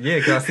 Yeah,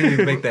 because I see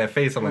you make that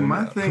face. I'm like,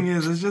 my nah. thing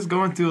is, it's just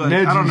going through like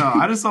Neji. I don't know.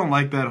 I just don't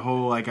like that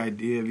whole like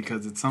idea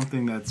because it's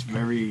something that's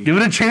very. Give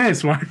it a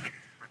chance, Mark.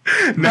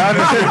 Now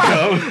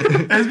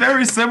that It's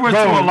very similar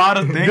Bro, to a lot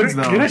of things,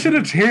 though. Give that shit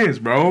a chance,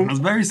 bro. It's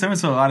very similar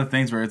to a lot of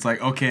things where it's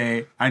like,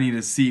 okay, I need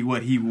to see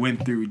what he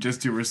went through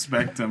just to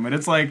respect him. And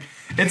it's like,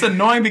 it's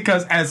annoying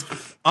because as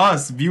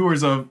us,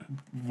 viewers of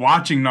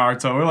watching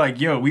Naruto, we're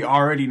like, yo, we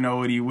already know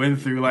what he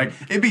went through. Like,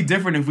 it'd be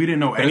different if we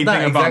didn't know But it's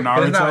anything not about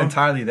but it's not Naruto.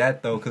 entirely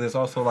that though, because it's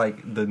also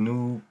like the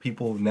new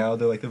people now.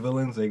 They're like the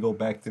villains. They go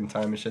back in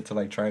time and shit to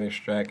like try and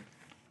extract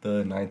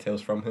the Nine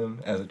Tails from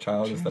him as a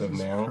child instead of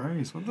now.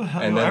 Christ, what the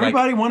hell? And then,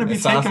 Everybody like, want to be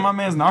and Sas- taking my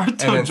man's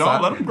Naruto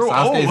job. Let him grow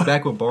Sasuke's old.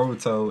 back with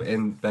Boruto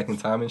and back in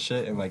time and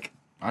shit. And like,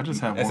 I just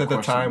have it's one at the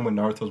question. time when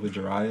Naruto's with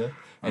Jiraiya,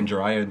 and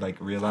Jiraiya like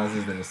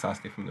realizes that it's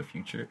Sasuke from the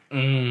future.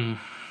 Mm.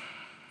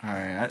 All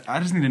right,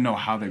 I just need to know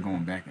how they're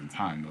going back in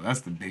time, though.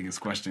 That's the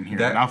biggest question here,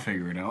 That- and I'll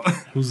figure it out.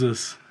 Who's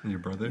this? Your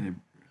brother?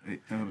 Hey,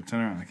 turn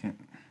around. I can't.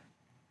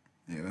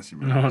 Yeah, that's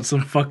your brother. No, it's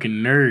some fucking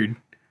nerd.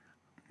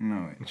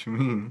 No, wait. What you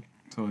mean?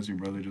 So it's your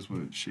brother just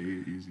with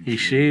shade? He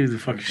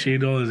shaved, fucking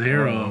shaved all his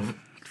hair off.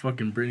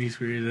 Fucking Britney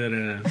Spears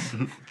that ass.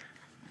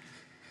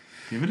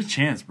 Give it a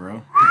chance,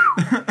 bro.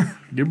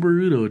 Give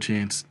Burrito a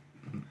chance.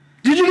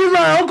 Did you give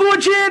my uncle a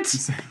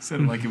chance?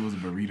 Said it like it was a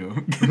burrito.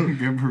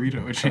 Give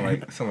burrito a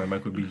chance. Sound like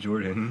Michael B.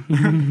 Jordan.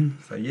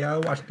 It's like, yeah, I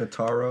watched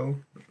Nataro.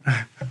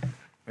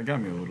 That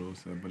got me a little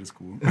upset, but it's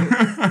cool. All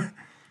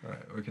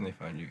right, where can they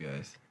find you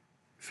guys?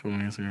 Follow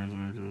me on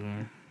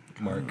Instagram.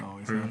 Mark. It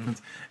always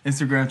happens.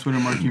 Instagram, Twitter,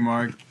 Marky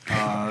Mark.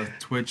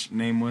 Twitch,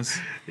 Nameless.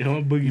 Yeah,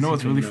 I'm Boogie. You know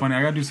what's really funny?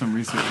 I gotta do some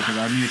research because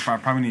I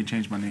probably need to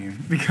change my name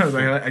because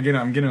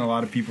I'm getting a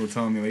lot of people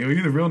telling me like, "Yo,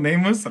 you the real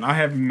Nameless," and I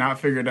have not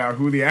figured out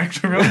who the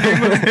actual real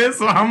Nameless is.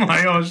 So I'm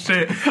like, "Oh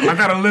shit, I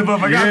gotta live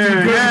up. I got too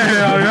good."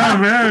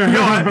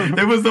 man.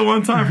 Yo, it was the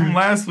one time from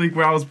last week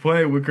where I was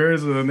playing with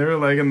Cursa and they were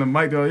like in the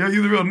mic, they're like, "Yo,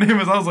 you the real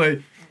Nameless?" I was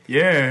like,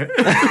 "Yeah."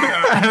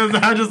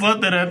 I just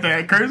left it at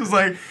that. Curse was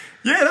like,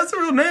 "Yeah, that's the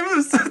real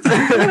Nameless."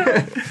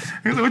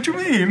 He was like, "What you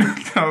mean?"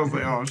 I was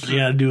like, "Oh shit." You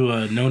gotta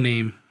do no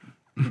name.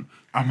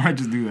 I might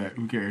just do that.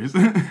 Who cares?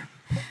 Vic,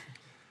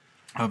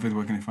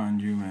 where can they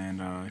find you and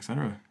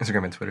etc.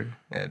 Instagram and Twitter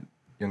at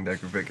Young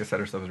Decker Vic,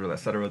 etc. Stuff is real,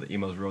 etc. The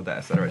email's real,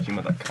 etc. at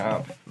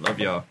gmail.com. Love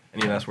y'all.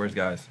 Any last words,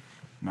 guys?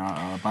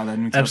 Nah, buy that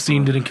new Tesla.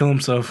 Epstein didn't kill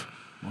himself.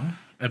 What?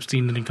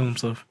 Epstein didn't kill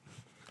himself.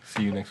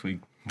 See you next week.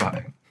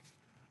 Bye.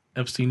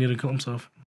 Epstein didn't kill himself.